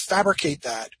how they fabricate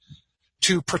that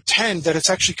to pretend that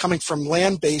it's actually coming from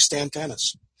land-based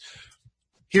antennas.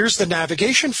 Here's the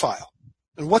navigation file.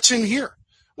 And what's in here?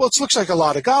 Well, it looks like a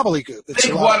lot of gobbledygook.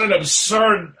 Think what an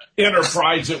absurd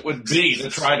enterprise it would be to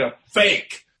try to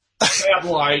fake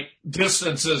satellite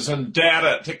distances and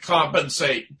data to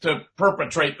compensate, to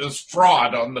perpetrate this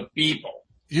fraud on the people.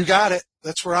 You got it.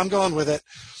 That's where I'm going with it.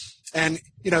 And,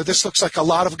 this looks like a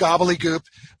lot of gobbledygook,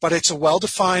 but it's a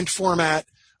well-defined format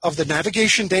of the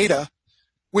navigation data,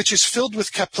 which is filled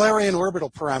with Keplerian orbital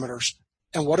parameters.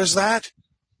 And what is that?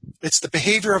 It's the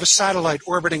behavior of a satellite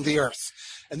orbiting the Earth.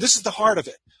 And this is the heart of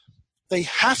it. They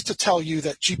have to tell you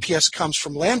that GPS comes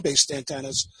from land-based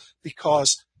antennas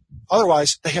because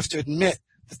otherwise they have to admit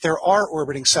that there are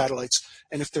orbiting satellites.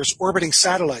 And if there's orbiting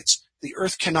satellites, the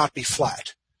Earth cannot be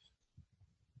flat.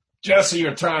 Jesse,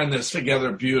 you're tying this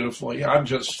together beautifully.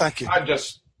 Thank you.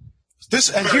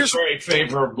 Here's very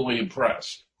favorably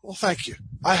impressed. Well, thank you.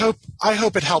 I hope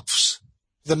it helps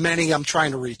the many I'm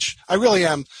trying to reach. I really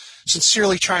am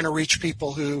sincerely trying to reach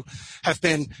people who have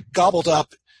been gobbled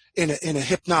up in a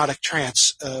hypnotic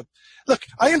trance. Look,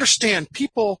 I understand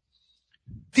people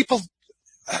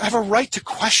have a right to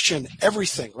question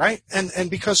everything, right? And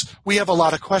because we have a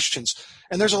lot of questions,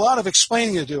 and there's a lot of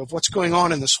explaining to do of what's going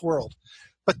on in this world.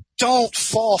 But don't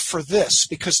fall for this,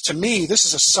 because to me, this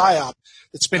is a psyop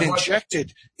that's been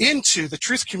injected into the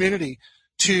truth community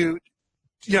to,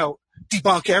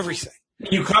 debunk everything.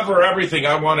 You cover everything.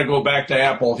 I want to go back to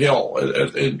Apple Hill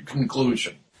in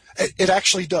conclusion. It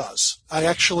actually does.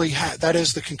 That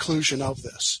is the conclusion of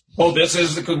this. Oh, this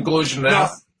is the conclusion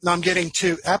now? No, I'm getting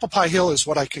to Apple Pie Hill is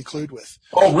what I conclude with.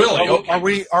 Oh, really?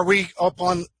 Okay. Are we up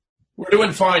on? We're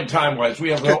doing fine time-wise. We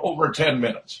have over 10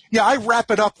 minutes. Yeah, I wrap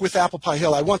it up with Apple Pie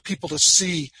Hill. I want people to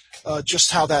see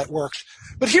just how that worked.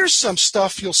 But here's some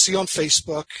stuff you'll see on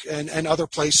Facebook and other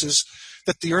places,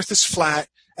 that the Earth is flat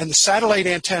and the satellite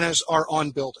antennas are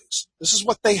on buildings. This is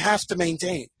what they have to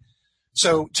maintain.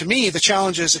 So to me, the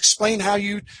challenge is explain how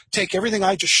you take everything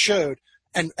I just showed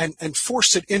and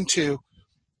force it into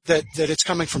that it's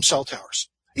coming from cell towers.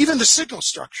 Even the signal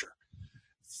structure.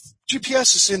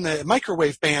 GPS is in the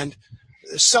microwave band.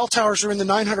 Cell towers are in the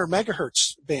 900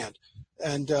 megahertz band,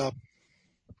 and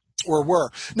or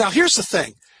were. Now, here's the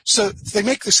thing. So they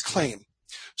make this claim.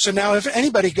 So now if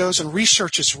anybody goes and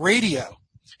researches radio,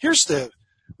 here's the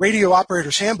radio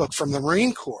operator's handbook from the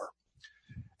Marine Corps.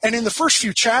 And in the first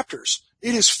few chapters,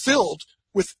 it is filled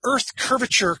with Earth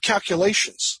curvature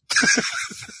calculations.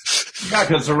 Yeah,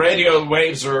 because the radio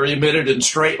waves are emitted in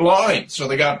straight lines, so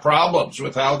they got problems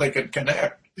with how they could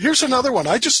connect. Here's another one.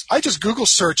 I just Google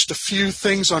searched a few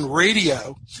things on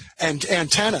radio and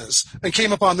antennas and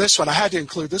came up on this one. I had to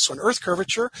include this one: Earth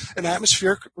curvature and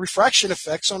atmospheric refraction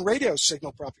effects on radio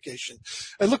signal propagation.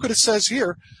 And look what it says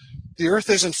here: the Earth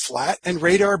isn't flat, and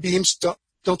radar beams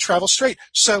don't travel straight.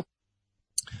 So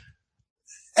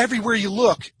everywhere you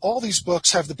look, all these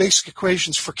books have the basic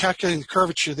equations for calculating the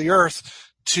curvature of the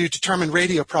Earth to determine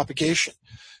radio propagation,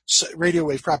 radio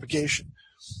wave propagation.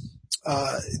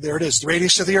 There it is, the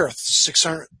radius of the Earth,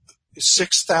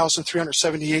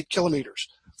 6,378 kilometers.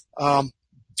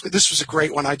 This was a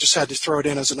great one. I just had to throw it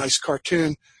in as a nice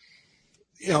cartoon.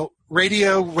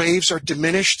 Radio waves are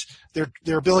diminished,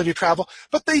 their ability to travel,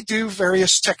 but they do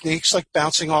various techniques like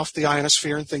bouncing off the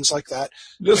ionosphere and things like that.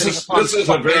 This is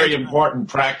a very important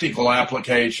practical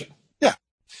application. Yeah.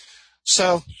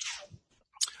 So,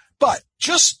 but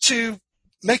just to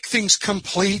make things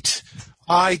complete,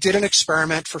 I did an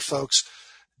experiment for folks.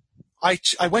 I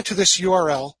went to this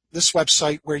URL, this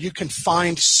website, where you can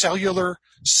find cellular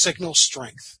signal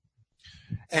strength.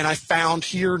 And I found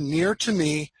here near to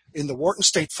me in the Wharton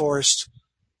State Forest,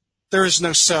 there is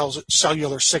no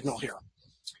cellular signal here.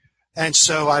 And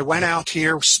so I went out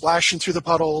here, splashing through the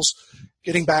puddles,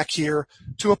 getting back here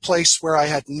to a place where I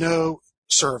had no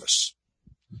service.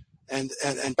 And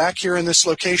back here in this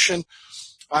location,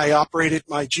 I operated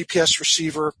my GPS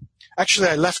receiver. Actually,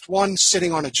 I left one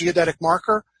sitting on a geodetic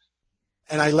marker,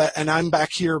 and I'm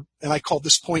back here, and I called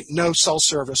this point no cell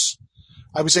service.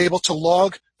 I was able to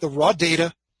log the raw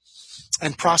data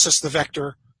and process the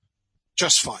vector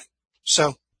just fine.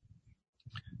 So,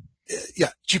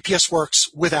 yeah, GPS works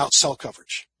without cell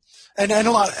coverage. And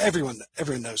everyone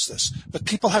knows this, but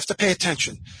people have to pay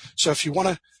attention. So if you want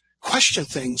to question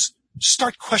things,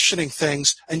 start questioning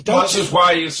things, and don't. This is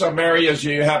why in some areas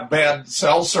you have bad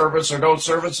cell service or no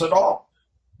service at all.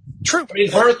 True. I mean,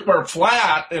 if Earth were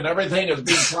flat and everything is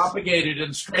being propagated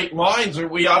in straight lines,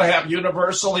 we ought to have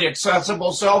universally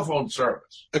accessible cell phone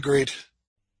service. Agreed.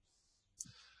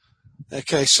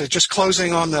 Okay, so just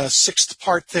closing on the sixth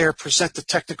part there, present the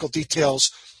technical details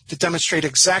to demonstrate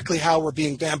exactly how we're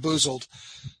being bamboozled,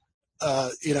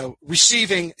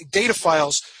 receiving data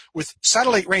files with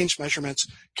satellite range measurements,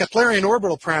 Keplerian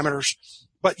orbital parameters,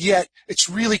 but yet it's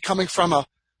really coming from a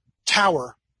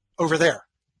tower over there.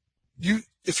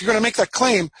 If you're going to make that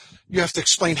claim, you have to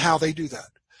explain how they do that.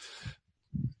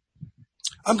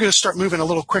 I'm going to start moving a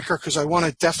little quicker because I want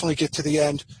to definitely get to the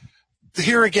end.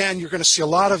 Here again, you're going to see a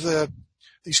lot of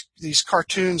these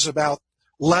cartoons about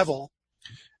level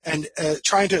and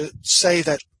trying to say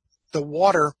that the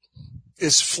water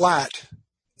is flat.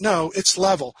 No, it's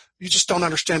level. You just don't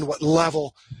understand what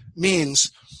level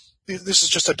means. This is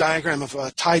just a diagram of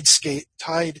a tide station,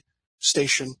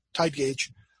 tide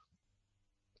gauge.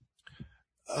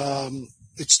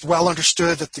 It's well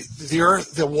understood that the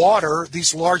earth, the water,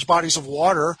 these large bodies of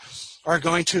water are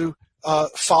going to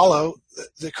follow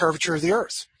the curvature of the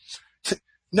earth.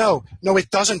 No,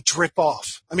 it doesn't drip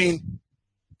off. I mean,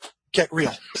 get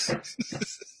real.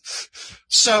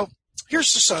 So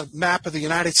here's just a map of the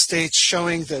United States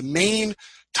showing the main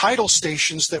tidal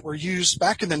stations that were used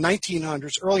back in the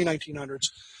 1900s, early 1900s,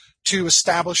 to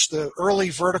establish the early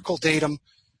vertical datum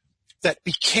that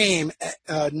became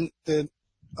the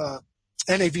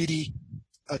NAVD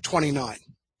 29,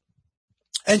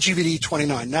 NGVD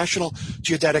 29, National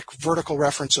Geodetic Vertical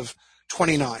Reference of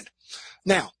 29.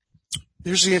 Now,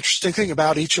 here's the interesting thing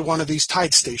about each of one of these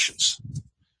tide stations.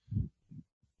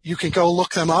 You can go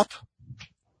look them up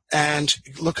and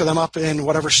look them up in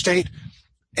whatever state,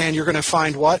 and you're going to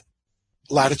find what?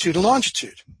 Latitude and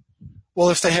longitude. Well,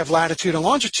 if they have latitude and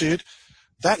longitude,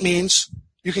 that means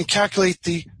you can calculate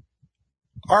the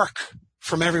arc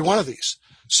from every one of these.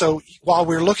 So while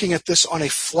we're looking at this on a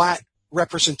flat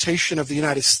representation of the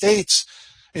United States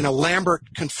in a Lambert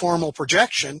conformal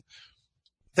projection,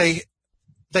 they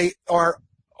are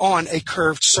on a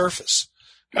curved surface.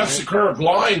 That's the curved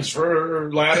lines for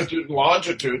latitude and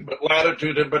longitude, but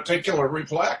latitude in particular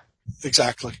reflect.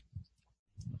 Exactly.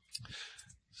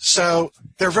 So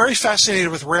they're very fascinated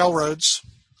with railroads,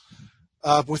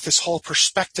 with this whole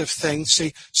perspective thing.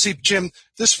 See, Jim,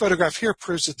 this photograph here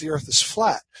proves that the Earth is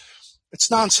flat. It's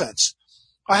nonsense.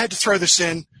 I had to throw this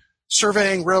in,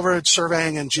 surveying, railroad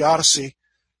surveying, and geodesy,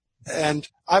 and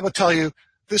I will tell you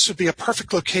this would be a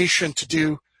perfect location to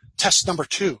do test number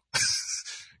 2.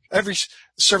 Every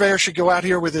surveyor should go out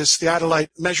here with his theodolite,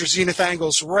 measure zenith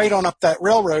angles right on up that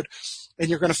railroad, and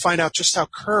you're going to find out just how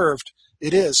curved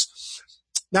it is.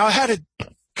 Now, I had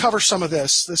to cover some of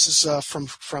this. This is from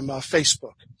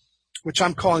Facebook, which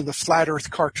I'm calling the flat Earth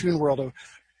cartoon world of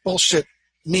bullshit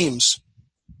memes.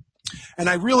 And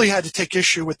I really had to take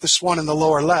issue with this one in the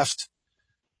lower left.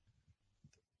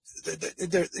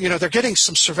 They're getting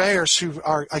some surveyors who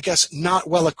are, I guess, not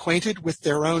well acquainted with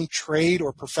their own trade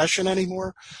or profession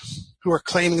anymore, who are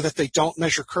claiming that they don't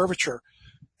measure curvature.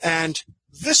 And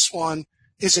this one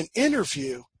is an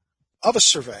interview of a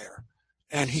surveyor,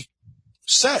 and he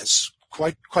says,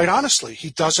 quite honestly, he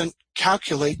doesn't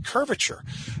calculate curvature.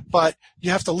 But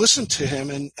you have to listen to him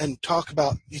and he talks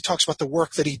about the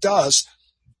work that he does.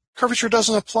 Curvature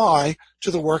doesn't apply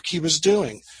to the work he was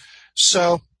doing.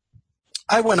 So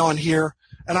I went on here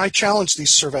and I challenged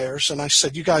these surveyors and I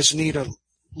said, you guys need a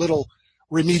little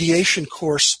remediation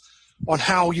course on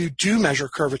how you do measure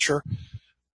curvature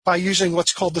by using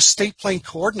what's called the state plane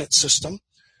coordinate system,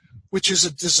 which is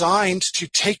designed to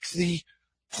take the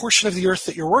portion of the Earth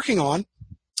that you're working on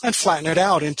and flatten it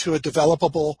out into a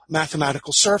developable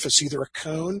mathematical surface, either a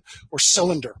cone or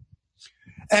cylinder.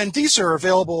 And these are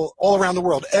available all around the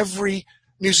world. Every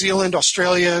New Zealand,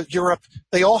 Australia, Europe,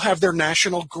 they all have their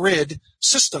national grid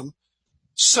system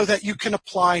so that you can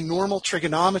apply normal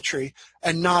trigonometry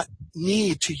and not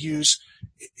need to use,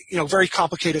 very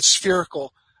complicated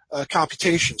spherical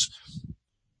computations.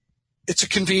 It's a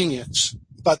convenience,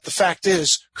 but the fact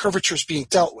is curvature is being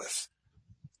dealt with.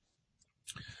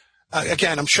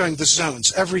 Again, I'm showing the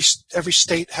zones. Every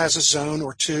state has a zone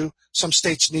or two. Some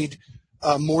states need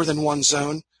more than one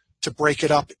zone to break it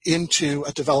up into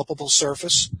a developable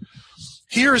surface.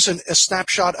 Here is a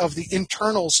snapshot of the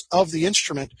internals of the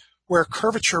instrument where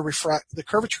the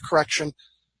curvature correction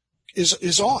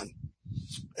is on.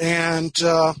 And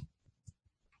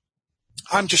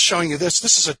I'm just showing you this.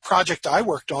 This is a project I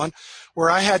worked on where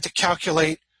I had to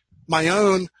calculate my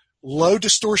own low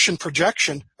distortion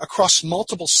projection across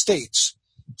multiple states.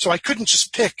 So I couldn't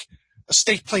just pick a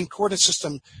state plane coordinate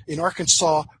system in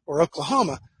Arkansas or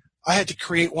Oklahoma. I had to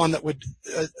create one that would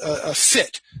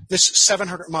fit this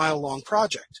 700-mile long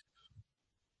project.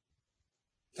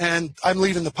 And I'm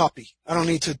leaving the puppy. I don't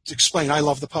need to explain. I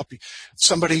love the puppy.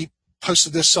 Somebody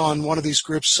posted this on one of these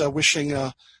groups wishing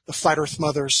the Flat Earth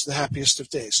mothers the happiest of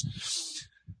days.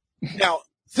 Now,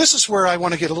 this is where I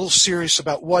want to get a little serious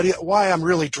about why I'm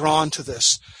really drawn to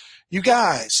this. You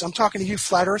guys, I'm talking to you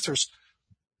Flat Earthers,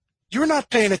 you're not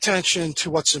paying attention to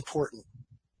what's important.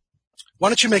 Why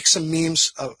don't you make some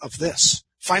memes of this?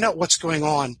 Find out what's going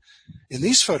on in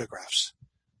these photographs.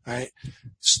 All right?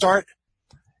 Start,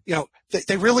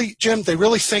 they really, Jim, they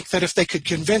really think that if they could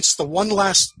convince the one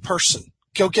last person,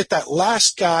 go get that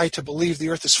last guy to believe the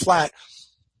earth is flat,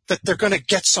 that they're going to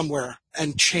get somewhere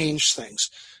and change things.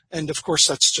 And, of course,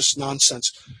 that's just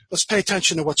nonsense. Let's pay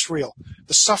attention to what's real.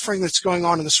 The suffering that's going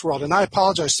on in this world. And I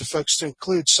apologize to folks to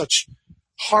include such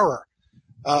horror.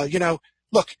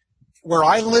 Look, where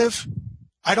I live,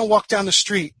 I don't walk down the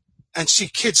street and see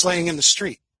kids laying in the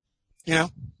street,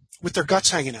 with their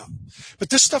guts hanging out. But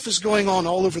this stuff is going on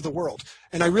all over the world.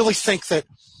 And I really think that,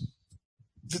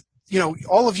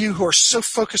 all of you who are so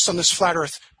focused on this flat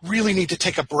earth really need to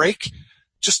take a break.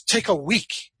 Just take a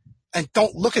week and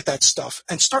don't look at that stuff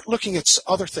and start looking at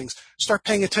other things. Start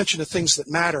paying attention to things that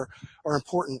matter, are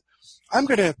important. I'm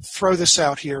going to throw this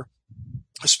out here,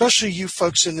 especially you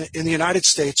folks in the United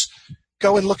States.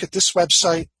 Go and look at this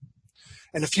website.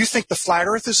 And if you think the flat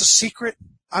earth is a secret,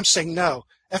 I'm saying no.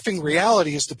 Effing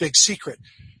reality is the big secret.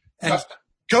 And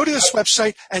go to this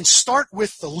website and start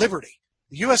with the Liberty,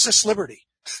 the USS Liberty.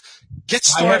 Get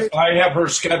started. I have her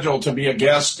scheduled to be a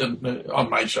guest on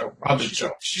my show, on the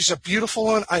show. She's a beautiful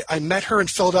one. I met her in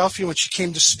Philadelphia when she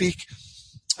came to speak,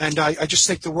 and I just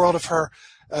think the world of her,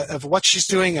 of what she's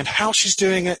doing and how she's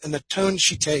doing it and the tone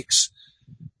she takes.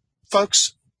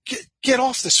 Folks, get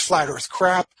off this flat earth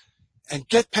crap and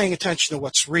get paying attention to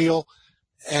what's real,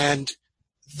 and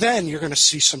then you're going to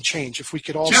see some change. If we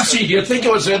could all Jessie, do you think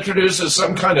it was introduced as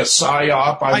some kind of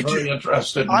psyop? I'm very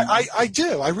interested. I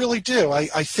do. I really do.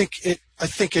 I think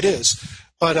it is.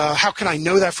 But how can I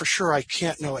know that for sure? I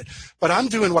can't know it. But I'm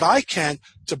doing what I can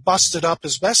to bust it up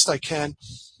as best I can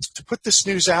to put this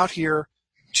news out here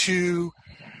to,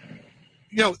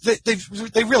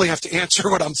 they really have to answer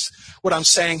what I'm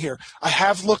saying here. I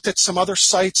have looked at some other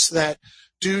sites that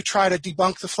do try to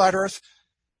debunk the flat earth,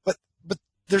 but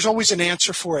there's always an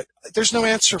answer for it. There's no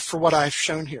answer for what I've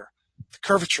shown here. The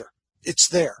curvature, it's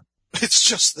there. It's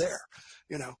just there,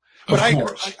 But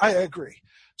I agree.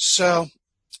 So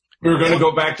we're going to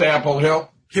go back to Apple Hill.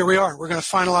 Here we are. We're going to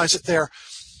finalize it there.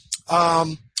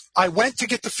 I went to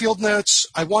get the field notes.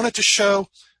 I wanted to show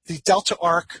the delta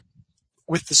arc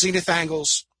with the zenith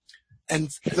angles, and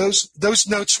those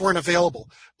notes weren't available.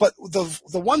 But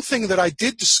the one thing that I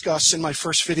did discuss in my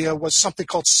first video was something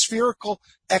called spherical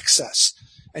excess.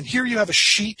 And here you have a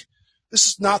sheet. This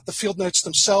is not the field notes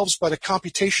themselves, but a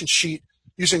computation sheet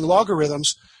using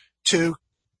logarithms to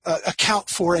account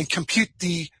for and compute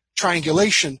the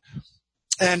triangulation.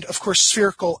 And, of course,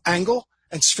 spherical angle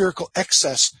and spherical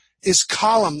excess is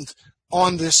columned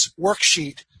on this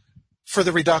worksheet for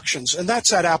the reductions, and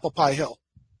that's at Apple Pie Hill.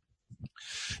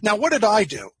 Now, what did I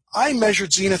do? I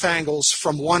measured zenith angles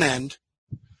from one end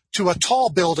to a tall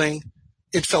building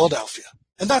in Philadelphia,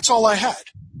 and that's all I had.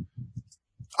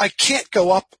 I can't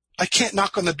go up. I can't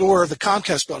knock on the door of the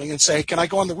Comcast building and say, can I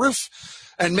go on the roof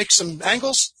and make some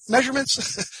angles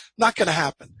measurements? Not going to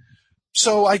happen.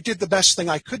 So I did the best thing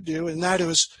I could do, and that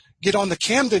was get on the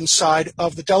Camden side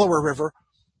of the Delaware River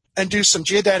and do some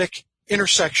geodetic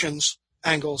intersections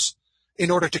angles in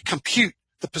order to compute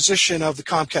the position of the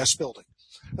Comcast building.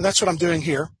 And that's what I'm doing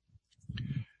here.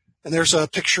 And there's a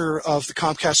picture of the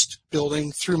Comcast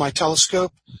building through my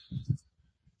telescope.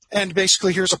 And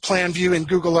basically, here's a plan view in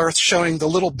Google Earth showing the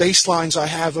little baselines I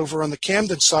have over on the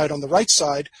Camden side, on the right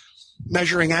side,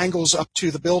 measuring angles up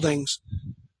to the buildings,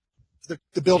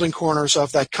 the building corners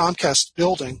of that Comcast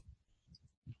building.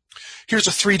 Here's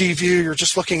a 3D view. You're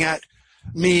just looking at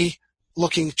me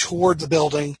looking toward the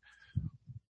building.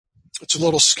 It's a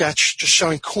little sketch just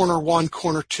showing corner 1,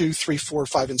 corner 2, 3, 4,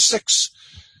 5, and 6.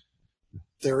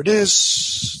 There it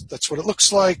is. That's what it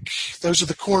looks like. Those are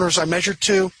the corners I measured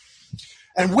to.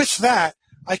 And with that,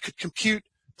 I could compute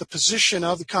the position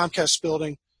of the Comcast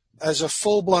building as a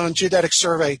full-blown geodetic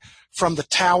survey from the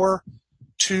tower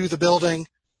to the building.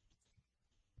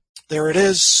 There it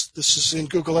is. This is in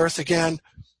Google Earth again.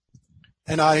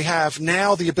 And I have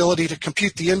now the ability to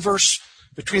compute the inverse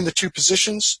between the two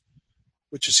positions,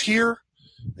 which is here.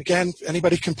 Again,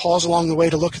 anybody can pause along the way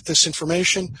to look at this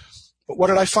information. But what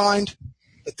did I find?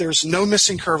 That there's no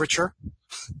missing curvature.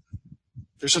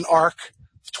 There's an arc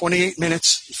of 28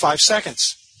 minutes and 5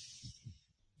 seconds.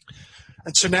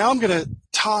 And so now I'm going to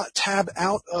tab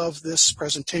out of this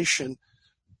presentation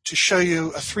to show you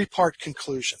a 3-part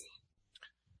conclusion.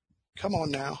 Come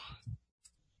on now.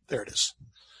 There it is.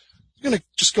 I'm going to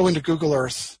just go into Google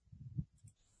Earth.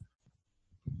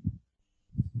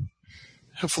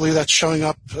 Hopefully that's showing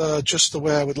up just the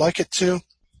way I would like it to.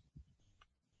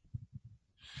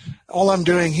 All I'm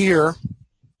doing here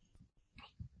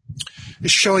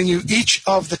is showing you each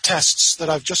of the tests that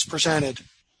I've just presented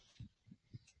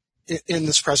in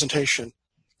this presentation.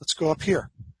 Let's go up here.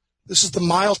 This is the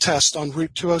mile test on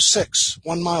Route 206,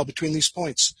 1 mile between these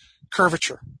points.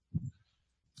 Curvature.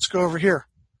 Let's go over here.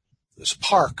 There's a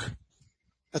park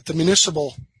at the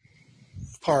municipal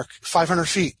park, 500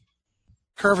 feet.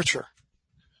 Curvature.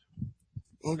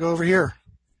 We'll go over here.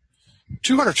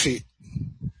 200 feet.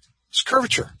 It's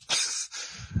curvature.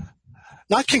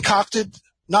 Not concocted,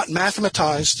 not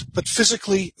mathematized, but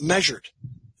physically measured.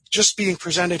 Just being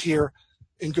presented here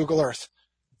in Google Earth.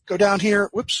 Go down here.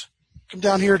 Whoops. Come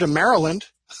down here to Maryland.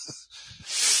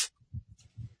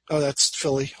 Oh, that's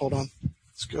Philly. Hold on.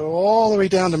 Let's go all the way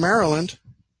down to Maryland.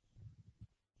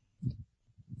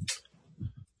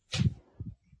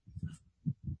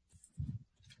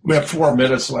 We have 4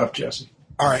 minutes left, Jesse.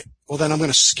 All right. Well, then I'm going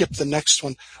to skip the next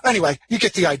one. Anyway, you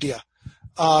get the idea.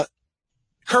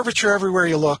 Curvature everywhere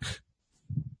you look.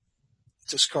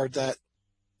 Discard that.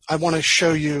 I want to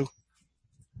show you.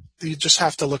 You just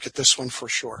have to look at this one for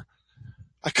sure.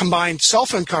 I combined cell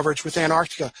phone coverage with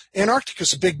Antarctica. Antarctica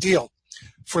is a big deal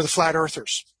for the flat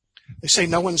earthers. They say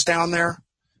no one's down there.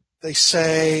 They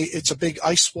say it's a big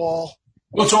ice wall.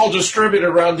 Well, it's all distributed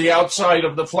around the outside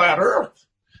of the flat earth.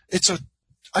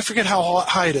 I forget how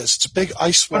high it is. It's a big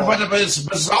ice wall. But it's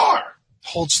bizarre.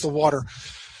 Holds the water.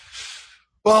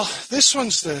 Well, this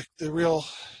one's the real.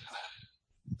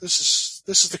 This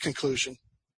is the conclusion.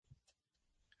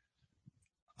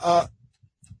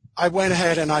 I went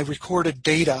ahead and I recorded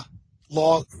data,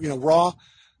 raw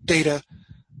data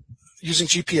using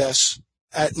GPS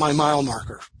at my mile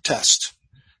marker test.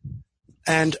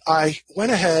 And I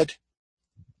went ahead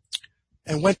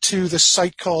and went to this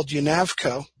site called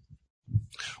UNAVCO,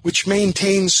 which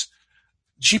maintains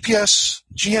GPS,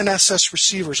 GNSS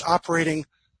receivers operating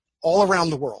all around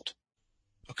the world.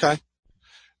 Okay?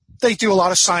 They do a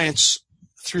lot of science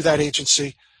through that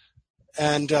agency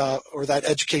and or that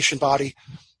education body.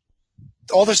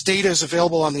 All this data is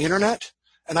available on the internet,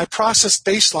 and I processed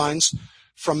baselines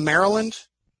from Maryland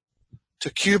to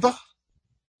Cuba.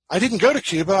 I didn't go to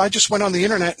Cuba. I just went on the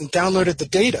internet and downloaded the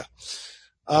data.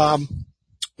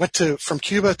 From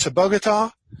Cuba to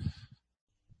Bogota.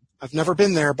 I've never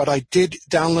been there, but I did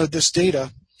download this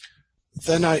data.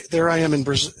 Then there I am in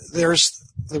Brazil. There's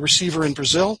the receiver in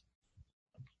Brazil.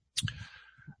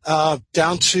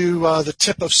 Down to the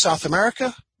tip of South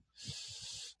America.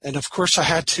 And, of course, I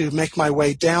had to make my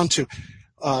way down to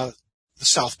the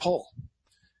South Pole.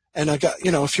 And I got,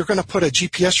 if you're going to put a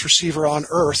GPS receiver on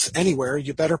Earth anywhere,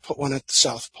 you better put one at the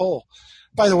South Pole.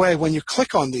 By the way, when you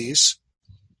click on these,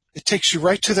 it takes you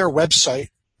right to their website.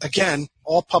 Again,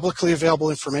 all publicly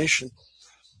available information.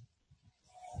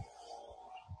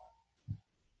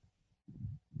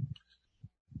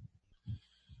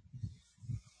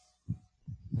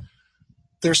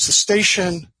 There's the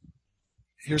station.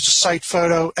 Here's a site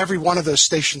photo. Every one of those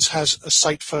stations has a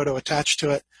site photo attached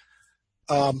to it.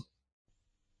 I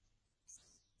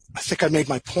think I made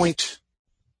my point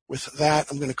with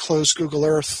that. I'm going to close Google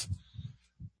Earth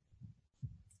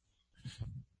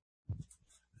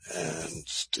and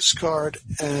discard,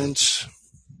 and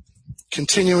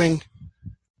continuing.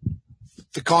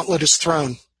 The gauntlet is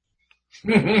thrown.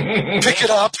 Pick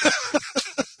it up.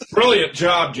 Brilliant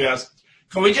job, Jess.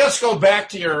 Can we just go back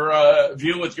to your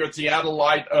view with your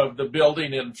theodolite of the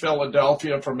building in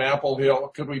Philadelphia from Apple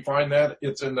Hill? Could we find that?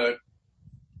 It's in the...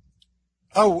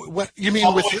 Oh, what you mean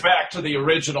all with... the way back to the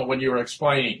original when you were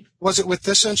explaining. Was it with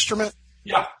this instrument?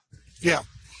 Yeah. Yeah.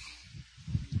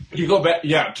 You go back,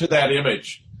 to that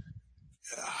image.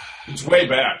 It's way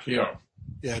back, Yeah,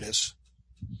 it is.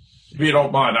 If you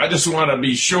don't mind. I just want to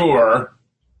be sure.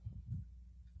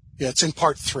 Yeah, it's in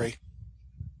part 3.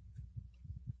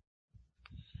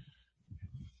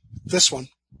 This one.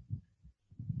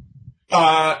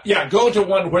 Go to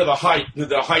one where the height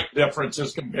difference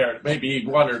is compared, maybe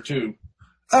 1 or 2.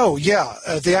 Oh, yeah,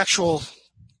 the actual,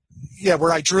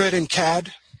 where I drew it in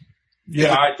CAD.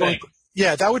 Yeah, I think.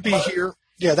 Yeah, that would be here.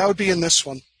 Yeah, that would be in this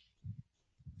one.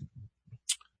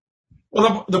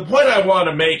 Well, the point I want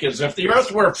to make is if the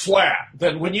Earth were flat,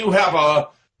 then when you have a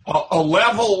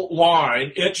level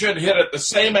line, it should hit at the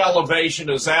same elevation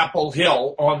as Apple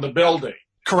Hill on the building.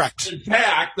 Correct. In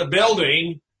fact, the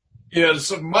building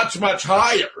is much, much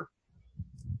higher.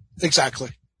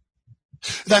 Exactly.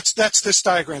 That's this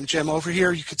diagram, Jim. Over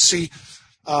here, you could see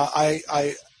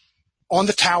I on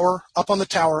the tower, up on the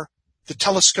tower, the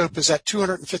telescope is at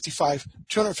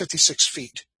 256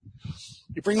 feet.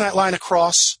 You bring that line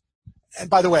across, and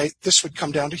by the way, this would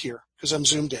come down to here because I'm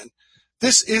zoomed in.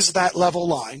 This is that level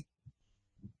line.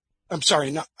 I'm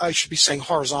sorry, I should be saying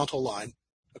horizontal line.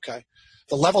 Okay.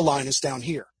 The level line is down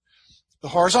here. The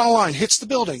horizontal line hits the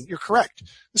building. You're correct.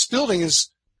 This building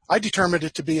I determined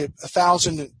it to be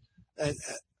 1,000,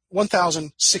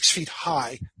 1,006 feet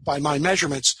high by my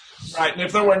measurements. Right, and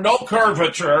if there were no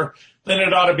curvature, then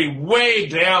it ought to be way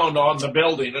down on the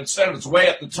building. Instead, it's way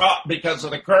at the top because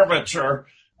of the curvature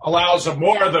allows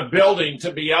more of the building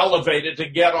to be elevated to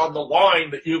get on the line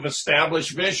that you've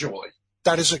established visually.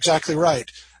 That is exactly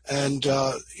right. And,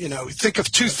 think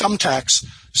of two thumbtacks,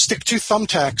 stick two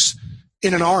thumbtacks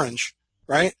in an orange,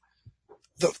 right?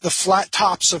 The flat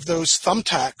tops of those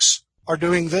thumbtacks are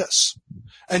doing this.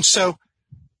 And so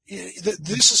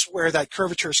this is where that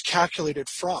curvature is calculated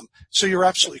from. So you're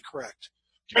absolutely correct.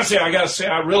 Jessie, I got to say,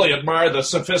 I really admire the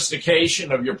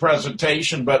sophistication of your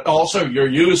presentation, but also your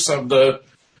use of the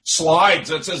slides.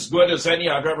 It's as good as any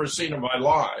I've ever seen in my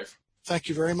life. Thank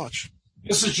you very much.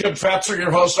 This is Jim Fetzer,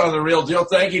 your host on The Real Deal.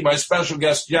 Thank you, my special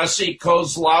guest, Jessie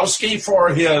Kozlowski, for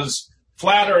his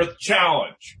Flat Earth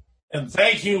Challenge. And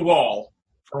thank you all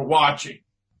for watching.